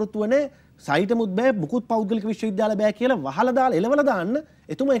බලාපොරොත්තුව නේ සයිටමුත් බෑ මුකුත් පෞද්ගලික විශ්වවිද්‍යාල බෑ කියලා වහලා දාලා එලවලා දාන්න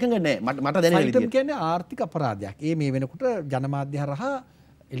එතුමා එකඟ නෑ. මට දැනෙන විදියට. සයිටම් කියන්නේ ආර්ථික අපරාධයක්. ඒ මේ වෙනකොට ජනමාධ්‍ය හරහා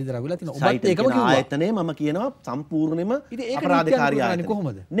එළිදරව් වෙලා තියෙනවා. ඔබත් ඒකම කිව්වා. ආයතනයේ මම කියනවා සම්පූර්ණයෙන්ම අපරාධකාරී ආයතනය.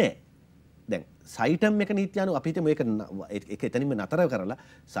 කොහොමද? නෑ. දැන් සයිටම් එක නීතිය අනුව අපි හිතමු ඒක එතනින්ම නතර කරලා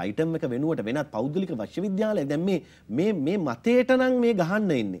සයිටම් එක වෙනුවට වෙනත් පෞද්ගලික විශ්වවිද්‍යාල දැන් මේ මතයට නම් මේ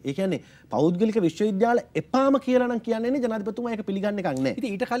ගහන්න ඉන්නේ. ඒ කියන්නේ පෞද්ගලික විශ්වවිද්‍යාල එපාම කියලා නම් කියන්නේ නේ ජනාධිපතිතුමා ඒක පිළිගන්න එකක් නැහැ.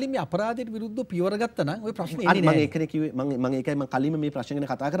 ඉතින් ඊට කලින් මේ අපරාධයට විරුද්ධව පියවර ගත්තා නම් ওই ප්‍රශ්නේ එන්නේ නැහැ. මම ඒකනේ කිව්වේ මම ඒකයි මම කලින්ම මේ ප්‍රශ්න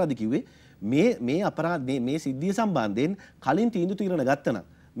ගැන කතා කරද්දි කිව්වේ මේ අපරාධ මේ සිද්ධිය සම්බන්ධයෙන් කලින් තීරණ ගත්තා නම්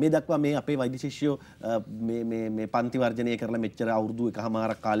මේ දක්වා මේ අපේ වෛද්‍ය ශිෂ්‍යෝ මේ පන්ති වර්ජනය කරලා මෙච්චර අවුරුදු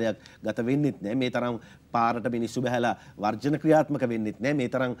එකමාරක් කාලයක් ගත වෙන්නෙත් නැහැ. මේ තරම් පාරට මිනිස්සු බහැලා වර්ජන ක්‍රියාත්මක වෙන්නෙත් නැහැ. මේ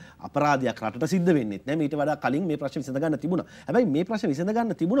තරම් අපරාධයක් රටට සිද්ධ වෙන්නෙත් නැහැ. මීට වඩා කලින් මේ ප්‍රශ්න විසඳ ගන්න තිබුණා. හැබැයි මේ ප්‍රශ්න විසඳ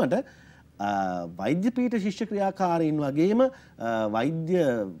ගන්න තිබුණාට වෛද්‍ය පීඨ ශිෂ්‍ය ක්‍රියාකාරීන් වගේම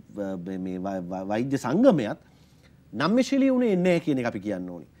වෛද්‍ය සංගමයත් නම්‍යශීලී වුණේ නැහැ කියන එක අපි කියන්න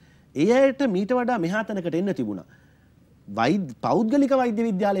ඕනේ. ඒ අයට මීට වඩා මෙහා තැනකට එන්න තිබුණා. පෞද්ගලික වෛද්‍ය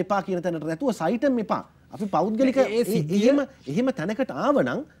විද්‍යාල එපා කියන තැනට නැතුව සයිටම් එපා. අපි පෞද්ගලික එහෙම තැනකට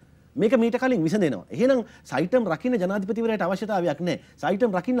ආවනම් මේක මීට කලින් විසඳෙනවා. එහෙනම් සයිටම් රකින්න ජනාධිපතිවරයාට අවශ්‍යතාවයක් නැහැ.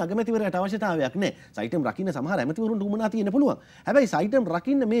 සයිටම් රකින්න අගමැතිවරයාට අවශ්‍යතාවයක් නැහැ. සයිටම් රකින්න සමහර ඇමතිවරුන්ට උමනා තියෙන්න පුළුවන්. හැබැයි සයිටම්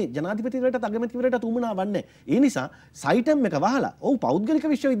රකින්න මේ ජනාධිපතිවරයාට අගමැතිවරයාට උමනාවක් නැහැ. ඒ නිසා සයිටම් එක වහලා ඔව් පෞද්ගලික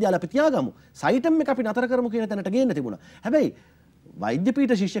විශ්වවිද්‍යාල අපි තියාගමු. සයිටම් එක අපි නතර කරමු කියන තැනට ගේන්න තිබුණා. හැබැයි වෛද්‍ය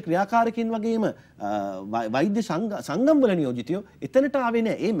පීඨ ශිෂ්‍ය ක්‍රියාකාරකින් වගේම වෛද්‍ය සංගම්වල නියෝජිතයෝ එතනට ආවේ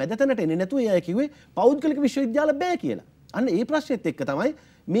නැහැ. ඒ මැද තැනට එන්නේ නැතුව එයා කිව්වේ පෞද්ගලික විශ්වවිද්‍යාල බෑ කියලා. අන්න ඒ ප්‍රශ්නෙත් එක්ක තමයි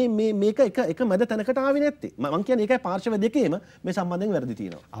මේක එක මැද තැනකට ආවේ නැත්තේ. මම කියන්නේ ඒකයි පාර්ශව දෙකේම මේ සම්බන්ධයෙන් වැරදි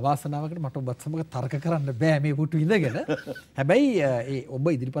තියෙනවා. අවාසනාවකට මට ඔබත් සමග තර්ක කරන්න බෑ මේ පුටු ඉඳගෙන. හැබැයි ඒ ඔබ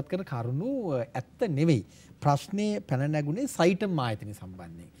ඉදිරිපත් කරන කරුණු ඇත්ත නෙවෙයි. ප්‍රශ්නේ පැන නැගුණේ සයිටම් ආයතනය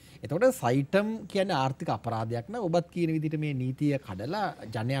සම්බන්ධයෙන්. එතකොට සයිටම් කියන්නේ ආර්ථික අපරාධයක් න ඔබත් කියන විදිහට මේ නීතිය කඩලා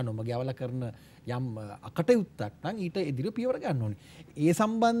ජනයා නොමග යවලා කරන යම් අකටයුත්තක් නම් ඊට ඉදිරිය පියවර ගන්න ඕනේ. ඒ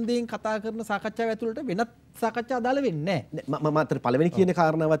සම්බන්ධයෙන් කතා කරන සාකච්ඡාව ඇතුළට වෙනත් සාකච්ඡා අදාළ වෙන්නේ නැහැ. මම අතට පළවෙනි කියන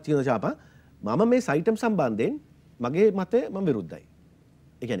කාරණාවක් තියෙනවා චාපා. මම මේ සයිටම් සම්බන්ධයෙන් මගේ මතය මම විරුද්ධයි.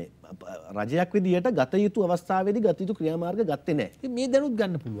 ඒ කියන්නේ රජයක් විදියට ගත යුතු අවස්ථාවේදී ගත යුතු ක්‍රියාමාර්ග ගත්තේ නැහැ. මේ දැනුත්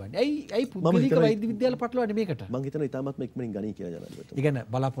ගන්න පුළුවන්. ඇයි පුද්ගලික වෛද්‍ය විද්‍යාල පටලවන්නේ මේකට? මම හිතනවා ඉතාමත්ම ඉක්මනින් ගණී කියලා ජනාධිපතිතුමා. ඒ කියන්නේ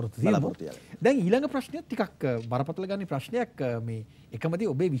බලාපොරොත්තු තියෙනවා. දැන් ඊළඟ ප්‍රශ්නයත් ටිකක් බරපතල ගන්න ප්‍රශ්නයක් මේ එකමදී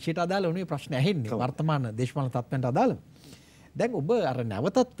ඔබේ විෂයට අදාළ වුණේ ප්‍රශ්න ඇහෙන්නේ වර්තමාන දේශපාලන තත්ත්වයන්ට අදාළව. දැන් ඔබ අර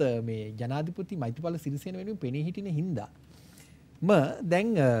නැවතත් මේ ජනාධිපති මෛත්‍රීපාල සිරිසේන වෙනුවෙන් පෙනී හිටින හින්දා දැන්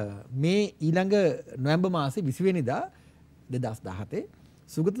මේ ඊළඟ නොවැම්බර් මාසේ 20 වෙනිදා 2017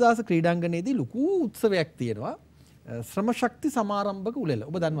 සුගතදාස ක්‍රීඩාංගණයේදී ලොකු උත්සවයක් තියෙනවා ශ්‍රම ශක්ති සමාරම්භක උළෙල.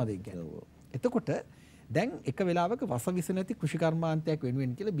 ඔබ දන්නවද ඒක ගැන? එතකොට දැන් එක වෙලාවක වස විස නැති කෘෂිකර්මාන්තයක්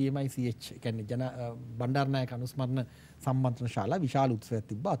වෙනුවෙන් කියලා BMICH කියන්නේ බණ්ඩාරනායක අනුස්මරණ සම්මන්ත්‍රණ ශාලා විශාල උත්සවයක්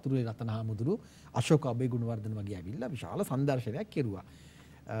තිබ්බා. අතුරුේ රතනහාමුදුරු අශෝක අබේ ගුණවර්ධන වගේ ඇවිල්ලා විශාල සංදර්ශනයක් කෙරුවා.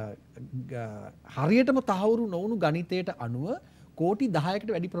 හරියටම තහවුරු නොවුණු ගණිතයට අනුව කෝටි 10කට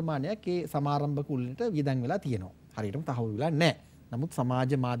වැඩි ප්‍රමාණයක් ඒ සමාරම්භක උළෙලට වියදම් වෙලා තියෙනවා. හරියටම තහවුරු වෙලා නැහැ. නමුත්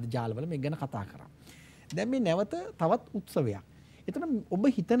සමාජ මාධ්‍ය ජාලවල මේක ගැන කතා කරා. දැන් මේ නැවත තවත් උත්සවයක්. එතන ඔබ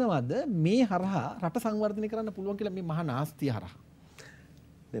හිතනවද මේ හරහා රට සංවර්ධනය කරන්න පුළුවන් කියලා මේ මහා නාස්තිය හරහා?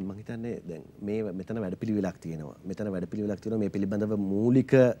 දැන් මම හිතන්නේ දැන් මේ මෙතන වැඩපිළිවෙලක් තියෙනවා. මේ පිළිබඳව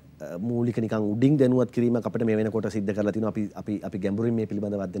මූලික නිකන් උඩින් දැනුවත් කිරීමක් අපිට මේ වෙනකොට සිද්ධ කරලා තිනවා. අපි ගැඹුරින් මේ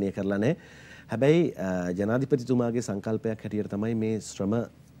පිළිබඳව අධ්‍යයනය කරලා නැහැ. හැබැයි ජනාධිපතිතුමාගේ සංකල්පයක් හැටියට තමයි මේ ශ්‍රම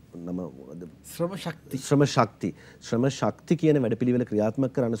ශක්ති කියන වැඩපිළිවෙල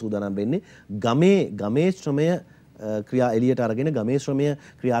ක්‍රියාත්මක කරන්න සූදානම් වෙන්නේ. ගමේ ශ්‍රමය ක්‍රියා එළියට අරගෙන ගමේ ශ්‍රමය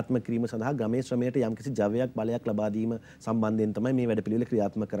ක්‍රියාත්මක කිරීම සඳහා ගමේ ශ්‍රමයට යම්කිසි ජවයක් බලයක් ලබා දීම සම්බන්ධයෙන් තමයි මේ වැඩපිළිවෙල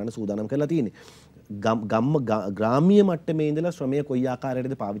ක්‍රියාත්මක කරන්න සූදානම් කරලා තියෙන්නේ. ග්‍රාමීය මට්ටමේ ඉඳලා ශ්‍රමය කොයි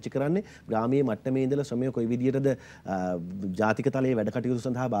ආකාරයකටද පාවිච්චි කරන්නේ, ග්‍රාමීය මට්ටමේ ඉඳලා ශ්‍රමය කොයි විදියටද ජාතික තලයේ වැඩ කටයුතු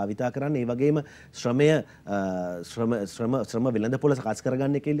සඳහා භාවිතා කරන්නේ, ඒ වගේම ශ්‍රම වෙළඳපොළ සකස්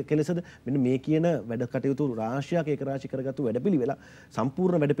කරගන්නේ කෙලෙසද, මෙන්න මේ කියන වැඩ කටයුතු රාශියක් ඒකරාශී කරගත්තු වැඩපිළිවෙල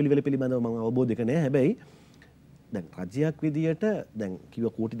සම්පූර්ණ වැඩපිළිවෙල පිළිබඳව මම අවබෝධ කරන්නේ. හැබැයි දැන් රජයක් විදියට දැන්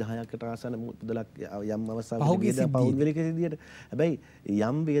කිව්ව කෝටි 10කට ආසන්න මුදලක් යම් අවස්ථාවකදී පෞද්ගලික විදියට හැබැයි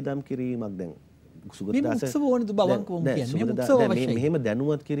යම් වියදම් කිරීමක් දැන් මෙහෙම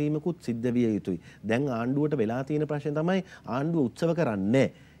දැනුවත් කිරීමකුත් සිද්ධ විය යුතුයි. දැන් ආණ්ඩුවට වෙලා තියෙන ප්‍රශ්නේ තමයි ආණ්ඩුව උත්සව කරන්නේ.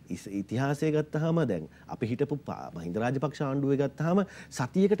 ඉතිහාසය ගත්තාම දැන් අපි හිටපු මහින්ද රාජපක්ෂ ආණ්ඩුවේ ගත්තාම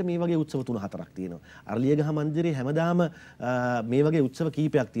සතියකට මේ වගේ උත්සව 3-4ක් තියෙනවා. අරලියගහ මන්දිරේ හැමදාම මේ වගේ උත්සව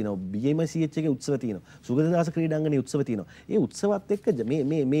කීපයක් තියෙනවා. BMCH එකේ උත්සව තියෙනවා. සුගතදාස ක්‍රීඩාංගණයේ උත්සව තියෙනවා. ඒ උත්සවත් එක්ක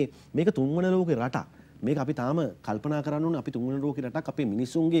මේක තුන්වන ලෝකේ රටක්. මේක අපි තාම කල්පනා කරන්න ඕනේ අපි තුන්වෙනි ලෝක රටක් අපේ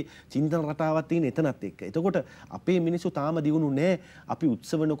මිනිසුන්ගේ චින්තන රටාවක් තියෙන එතනත් එක්ක. එතකොට අපේ මිනිස්සු තාම දියුණු නෑ. අපි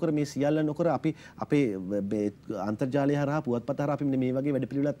උත්සව නොකර මේ සියල්ල නොකර අපි අපේ අන්තර්ජාලය හරහා පුවත්පත හරහා අපි මේ වගේ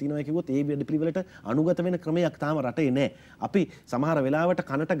වැඩපිළිවෙලක් තියෙනවා කිව්වොත් ඒ වැඩපිළිවෙලට අනුගත වෙන ක්‍රමයක් තාම රටේ නෑ. අපි සමහර වෙලාවට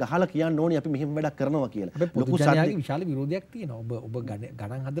කනට ගහලා කියන්න ඕනේ අපි මෙහෙම වැඩක් කරනවා කියලා. ලොකු ජනයාගේ විශාල විරෝධයක් තියෙනවා. ඔබ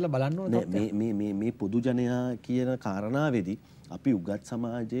ගණන් හදලා බලන්න ඕනේ. මේ පොදු ජනයා කියන කාරණාවේදී අපි උගත්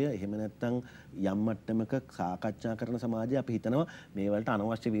සමාජය එහෙම නැත්නම් යම් මට්ටමක සාකච්ඡා කරන සමාජය අපි හිතනවා මේ වලට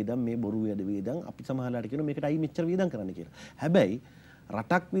අනවශ්‍ය වියදම් මේ බොරු වැඩ වියදම් අපි සමහරලාට කියනවා මේකට අයි මෙච්චර වියදම් කරන්න කියලා. හැබැයි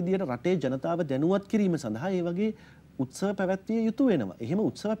රටක් විදියට රටේ ජනතාව දැනුවත් කිරීම සඳහා ඒ වගේ උත්සව පැවැත්විය යුතු වෙනවා. එහෙම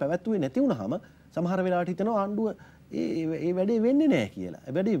උත්සව පැවැත්වුවේ නැති වුනහම සමහර වෙලාවට හිතනවා ආණ්ඩුව ඒ වැඩේ වෙන්නේ නැහැ කියලා.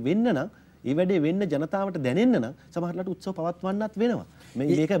 ඒ වැඩේ වෙන්න නම් ඒ වැඩේ වෙන්න ජනතාවට දැනෙන්න නම් සමහරලාට උත්සව පවත්වන්නත් වෙනවා.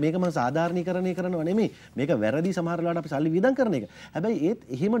 මේක මම සාධාරණීකරණය කරනවා නෙමෙයි. මේක වැරදි සමහරලාට අපි සල්ලි වියදම් කරන එක. හැබැයි ඒත්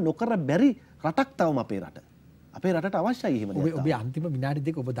එහෙම නොකර බැරි රටක් තවම අපේ රට. අපේ රටට අවශ්‍යයි එහෙම දෙයක්. ඔබ අන්තිම විනාඩි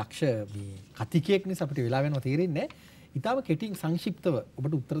දෙක ඔබ දක්ෂ මේ කතිකයෙක් නිසා අපිට වෙලා වෙනවා තේරෙන්නේ නැහැ. ඊටම කෙටින් සංක්ෂිප්තව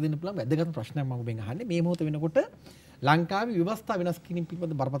ඔබට උත්තර දෙන්න පුළුවන් වැදගත් ප්‍රශ්නයක් මම ඔබෙන් අහන්නේ. මේ මොහොත වෙනකොට ලංකාවේ ව්‍යවස්ථා වෙනස් කිරීම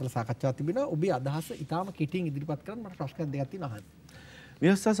පිළිබඳ බරපතල සාකච්ඡාවක් තිබෙනවා. ඔබේ අදහස ඊටම කෙටියෙන් ඉදිරිපත් කරන්න මට ප්‍රශ්න දෙකක් තියෙනවා අහන්න.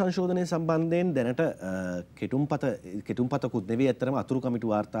 ව්‍යවස්ථා සංශෝධනය සම්බන්ධයෙන් දැනට කෙටුම්පතකුත් නෙවෙයි ඇත්තටම අතුරු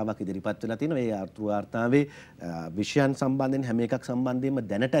කමිටු වාර්තාවක් ඉදිරිපත් වෙලා තියෙනවා. ඒ අතුරු වාර්තාවේ විෂයන් සම්බන්ධයෙන් හැම එකක් සම්බන්ධයෙන්ම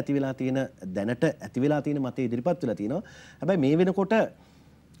දැනට ඇති වෙලා තියෙන මතය ඉදිරිපත් වෙලා තියෙනවා. හැබැයි මේ වෙනකොට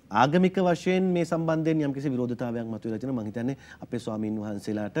ආගමික වශයෙන් මේ සම්බන්ධයෙන් යම්කිසි විරෝධතාවයක් මතුවලා තියෙනවා. මම හිතන්නේ අපේ ස්වාමීන්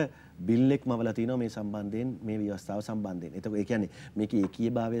වහන්සේලාට බිල් එක් මවලා තිනවා මේ සම්බන්ධයෙන් මේ ව්‍යවස්ථාව සම්බන්ධයෙන්. එතකොට ඒ කියන්නේ මේකේ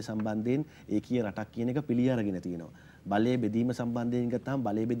ඒකීයභාවය සම්බන්ධයෙන් ඒකීය රටක් කියන එක පිළි අරගෙන තියෙනවා. බලය බෙදීම සම්බන්ධයෙන් ගත්තාම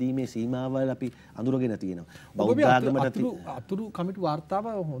බලය බෙදීමේ සීමාවල් අපි අඳුරගෙන තියෙනවා. බෞද්ධ ආගමට අතුරු කමිටු වාර්තාව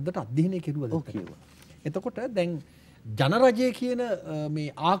හොඳට අධ්‍යයනය කෙරුවද? එතකොට දැන් ජනරජය කියන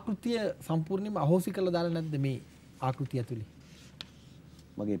මේ ආකෘතිය සම්පූර්ණයෙන්ම අහෝසි කරලා දාලා නැද්ද මේ ආකෘතිය ඇතුලේ?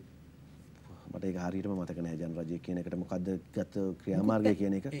 මට ඒක හරියටම මතක නැහැ ජනරජය කියන එකට මොකද්ද ගත ක්‍රියාමාර්ගය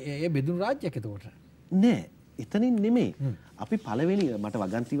කියන එක. ඒ බෙදුණු රාජ්‍යයක් එතකොට. නෑ. එතනින් නෙමෙයි. අපි පළවෙනි මට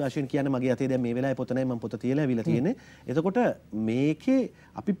වගන්ති වශයෙන් කියන්නේ මගේ අතේ දැන් මේ වෙලාවේ පොත නැහැ මම පොත තියලා ඇවිල්ලා තියෙන්නේ. එතකොට මේකේ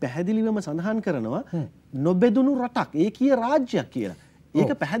අපි පැහැදිලිවම සඳහන් කරනවා නොබෙදුණු රටක් ඒකීය රාජ්‍යයක් කියලා.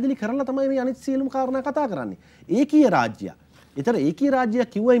 ඒක පැහැදිලි කරලා තමයි මේ අනිත් සියලුම කාරණා කතා කරන්නේ. ඒකීය රාජ්‍යයක්. ඒතර ඒකීය රාජ්‍යයක්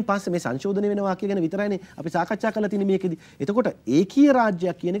කිව්වයින් පස්සේ මේ සංශෝධනය වෙන වාක්‍ය ගැන විතරයිනේ අපි සාකච්ඡා කරලා තියෙන්නේ මේකෙදි. එතකොට ඒකීය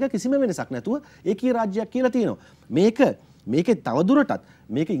රාජ්‍යයක් කියන එක කිසිම වෙනසක් නැතුව ඒකීය රාජ්‍යයක් කියලා තියෙනවා. මේකේ තවදුරටත්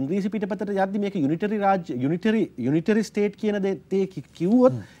මේක ඉංග්‍රීසි පිටපතට යද්දි මේක යුනිටරි ස්ටේට් කියන දේ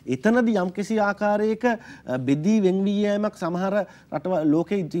කිව්වොත් එතනදී යම්කිසි ආකාරයක බෙදී වෙන්වී යෑමක් සමහර රටවල්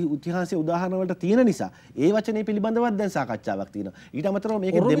ලෝකයේ ඉතිහාසයේ උදාහරණ වලට තියෙන නිසා ඒ වචනේ පිළිබඳවත් දැන් සාකච්ඡාවක් තියෙනවා. ඊට අමතරව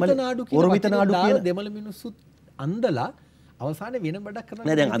මේක ඔරමිත නාඩු කියන දෙමළ මිනිස්සුත් අන්දලා අවසානයේ වෙන වැඩක් කරනවා.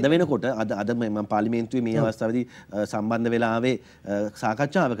 නෑ දැන් අද වෙනකොට අද මම පාර්ලිමේන්තුවේ මේ අවස්ථාවේදී සම්බන්ධ වෙලා ආවේ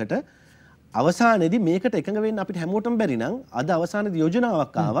සාකච්ඡාවකට අවසානයේදී මේකට එකඟ වෙන්න අපිට හැමෝටම බැරි නම් අද අවසානයේදී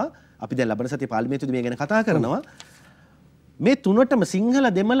යෝජනාවක් ආවා. අපි දැන් ලබන සතියේ පාර්ලිමේන්තුවේදී මේ ගැන කතා කරනවා. මේ තුනටම සිංහල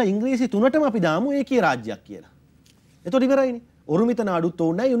දෙමළ ඉංග්‍රීසි තුනටම අපි දාමු ඒකීය රාජ්‍යයක් කියලා. එතකොට ඉවරයිනේ. ඔරුමිත නාඩුත්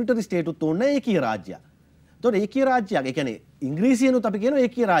ඕනේ නැහැ, යුනිටරි ස්ටේටුත් ඕනේ නැහැ, ඒකීය රාජ්‍යයක්. එතකොට ඒකීය රාජ්‍යයක්. ඒ කියන්නේ ඉංග්‍රීසියෙනුත් අපි කියනවා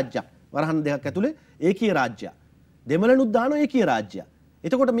ඒකීය රාජ්‍යයක්. වරහන් දෙකක් ඇතුලේ ඒකීය රාජ්‍යයක්. දෙමළනුත් දානවා ඒකීය රාජ්‍යයක්.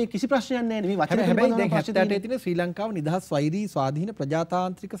 එතකොට මේ කිසි ප්‍රශ්නයක් නැහැ නේ. මේ වචන හැබැයි දැන් 78 තියෙන ශ්‍රී ලංකාව නිදහස් වෛරී ස්වාධීන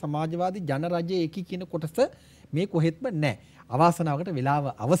ප්‍රජාතාන්ත්‍රික සමාජවාදී ජනරජය ඒකී කියන කොටස මේ කොහෙත්ම නැහැ. අවාසනාවකට වෙලාව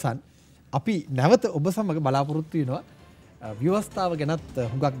අවසන්. අපි නැවත ඔබ සමග බලාපොරොත්තු වෙනවා ව්‍යවස්ථාව ගැනත්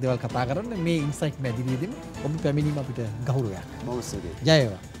හුඟක් දේවල් කතා කරන්න මේ ඉන්සයිට් මැදිරියේදී ඔබ පැමිණීම අපිට ගෞරවයක්. බොහොම ස්තුතියි. ජය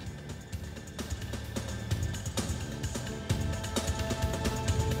වේවා.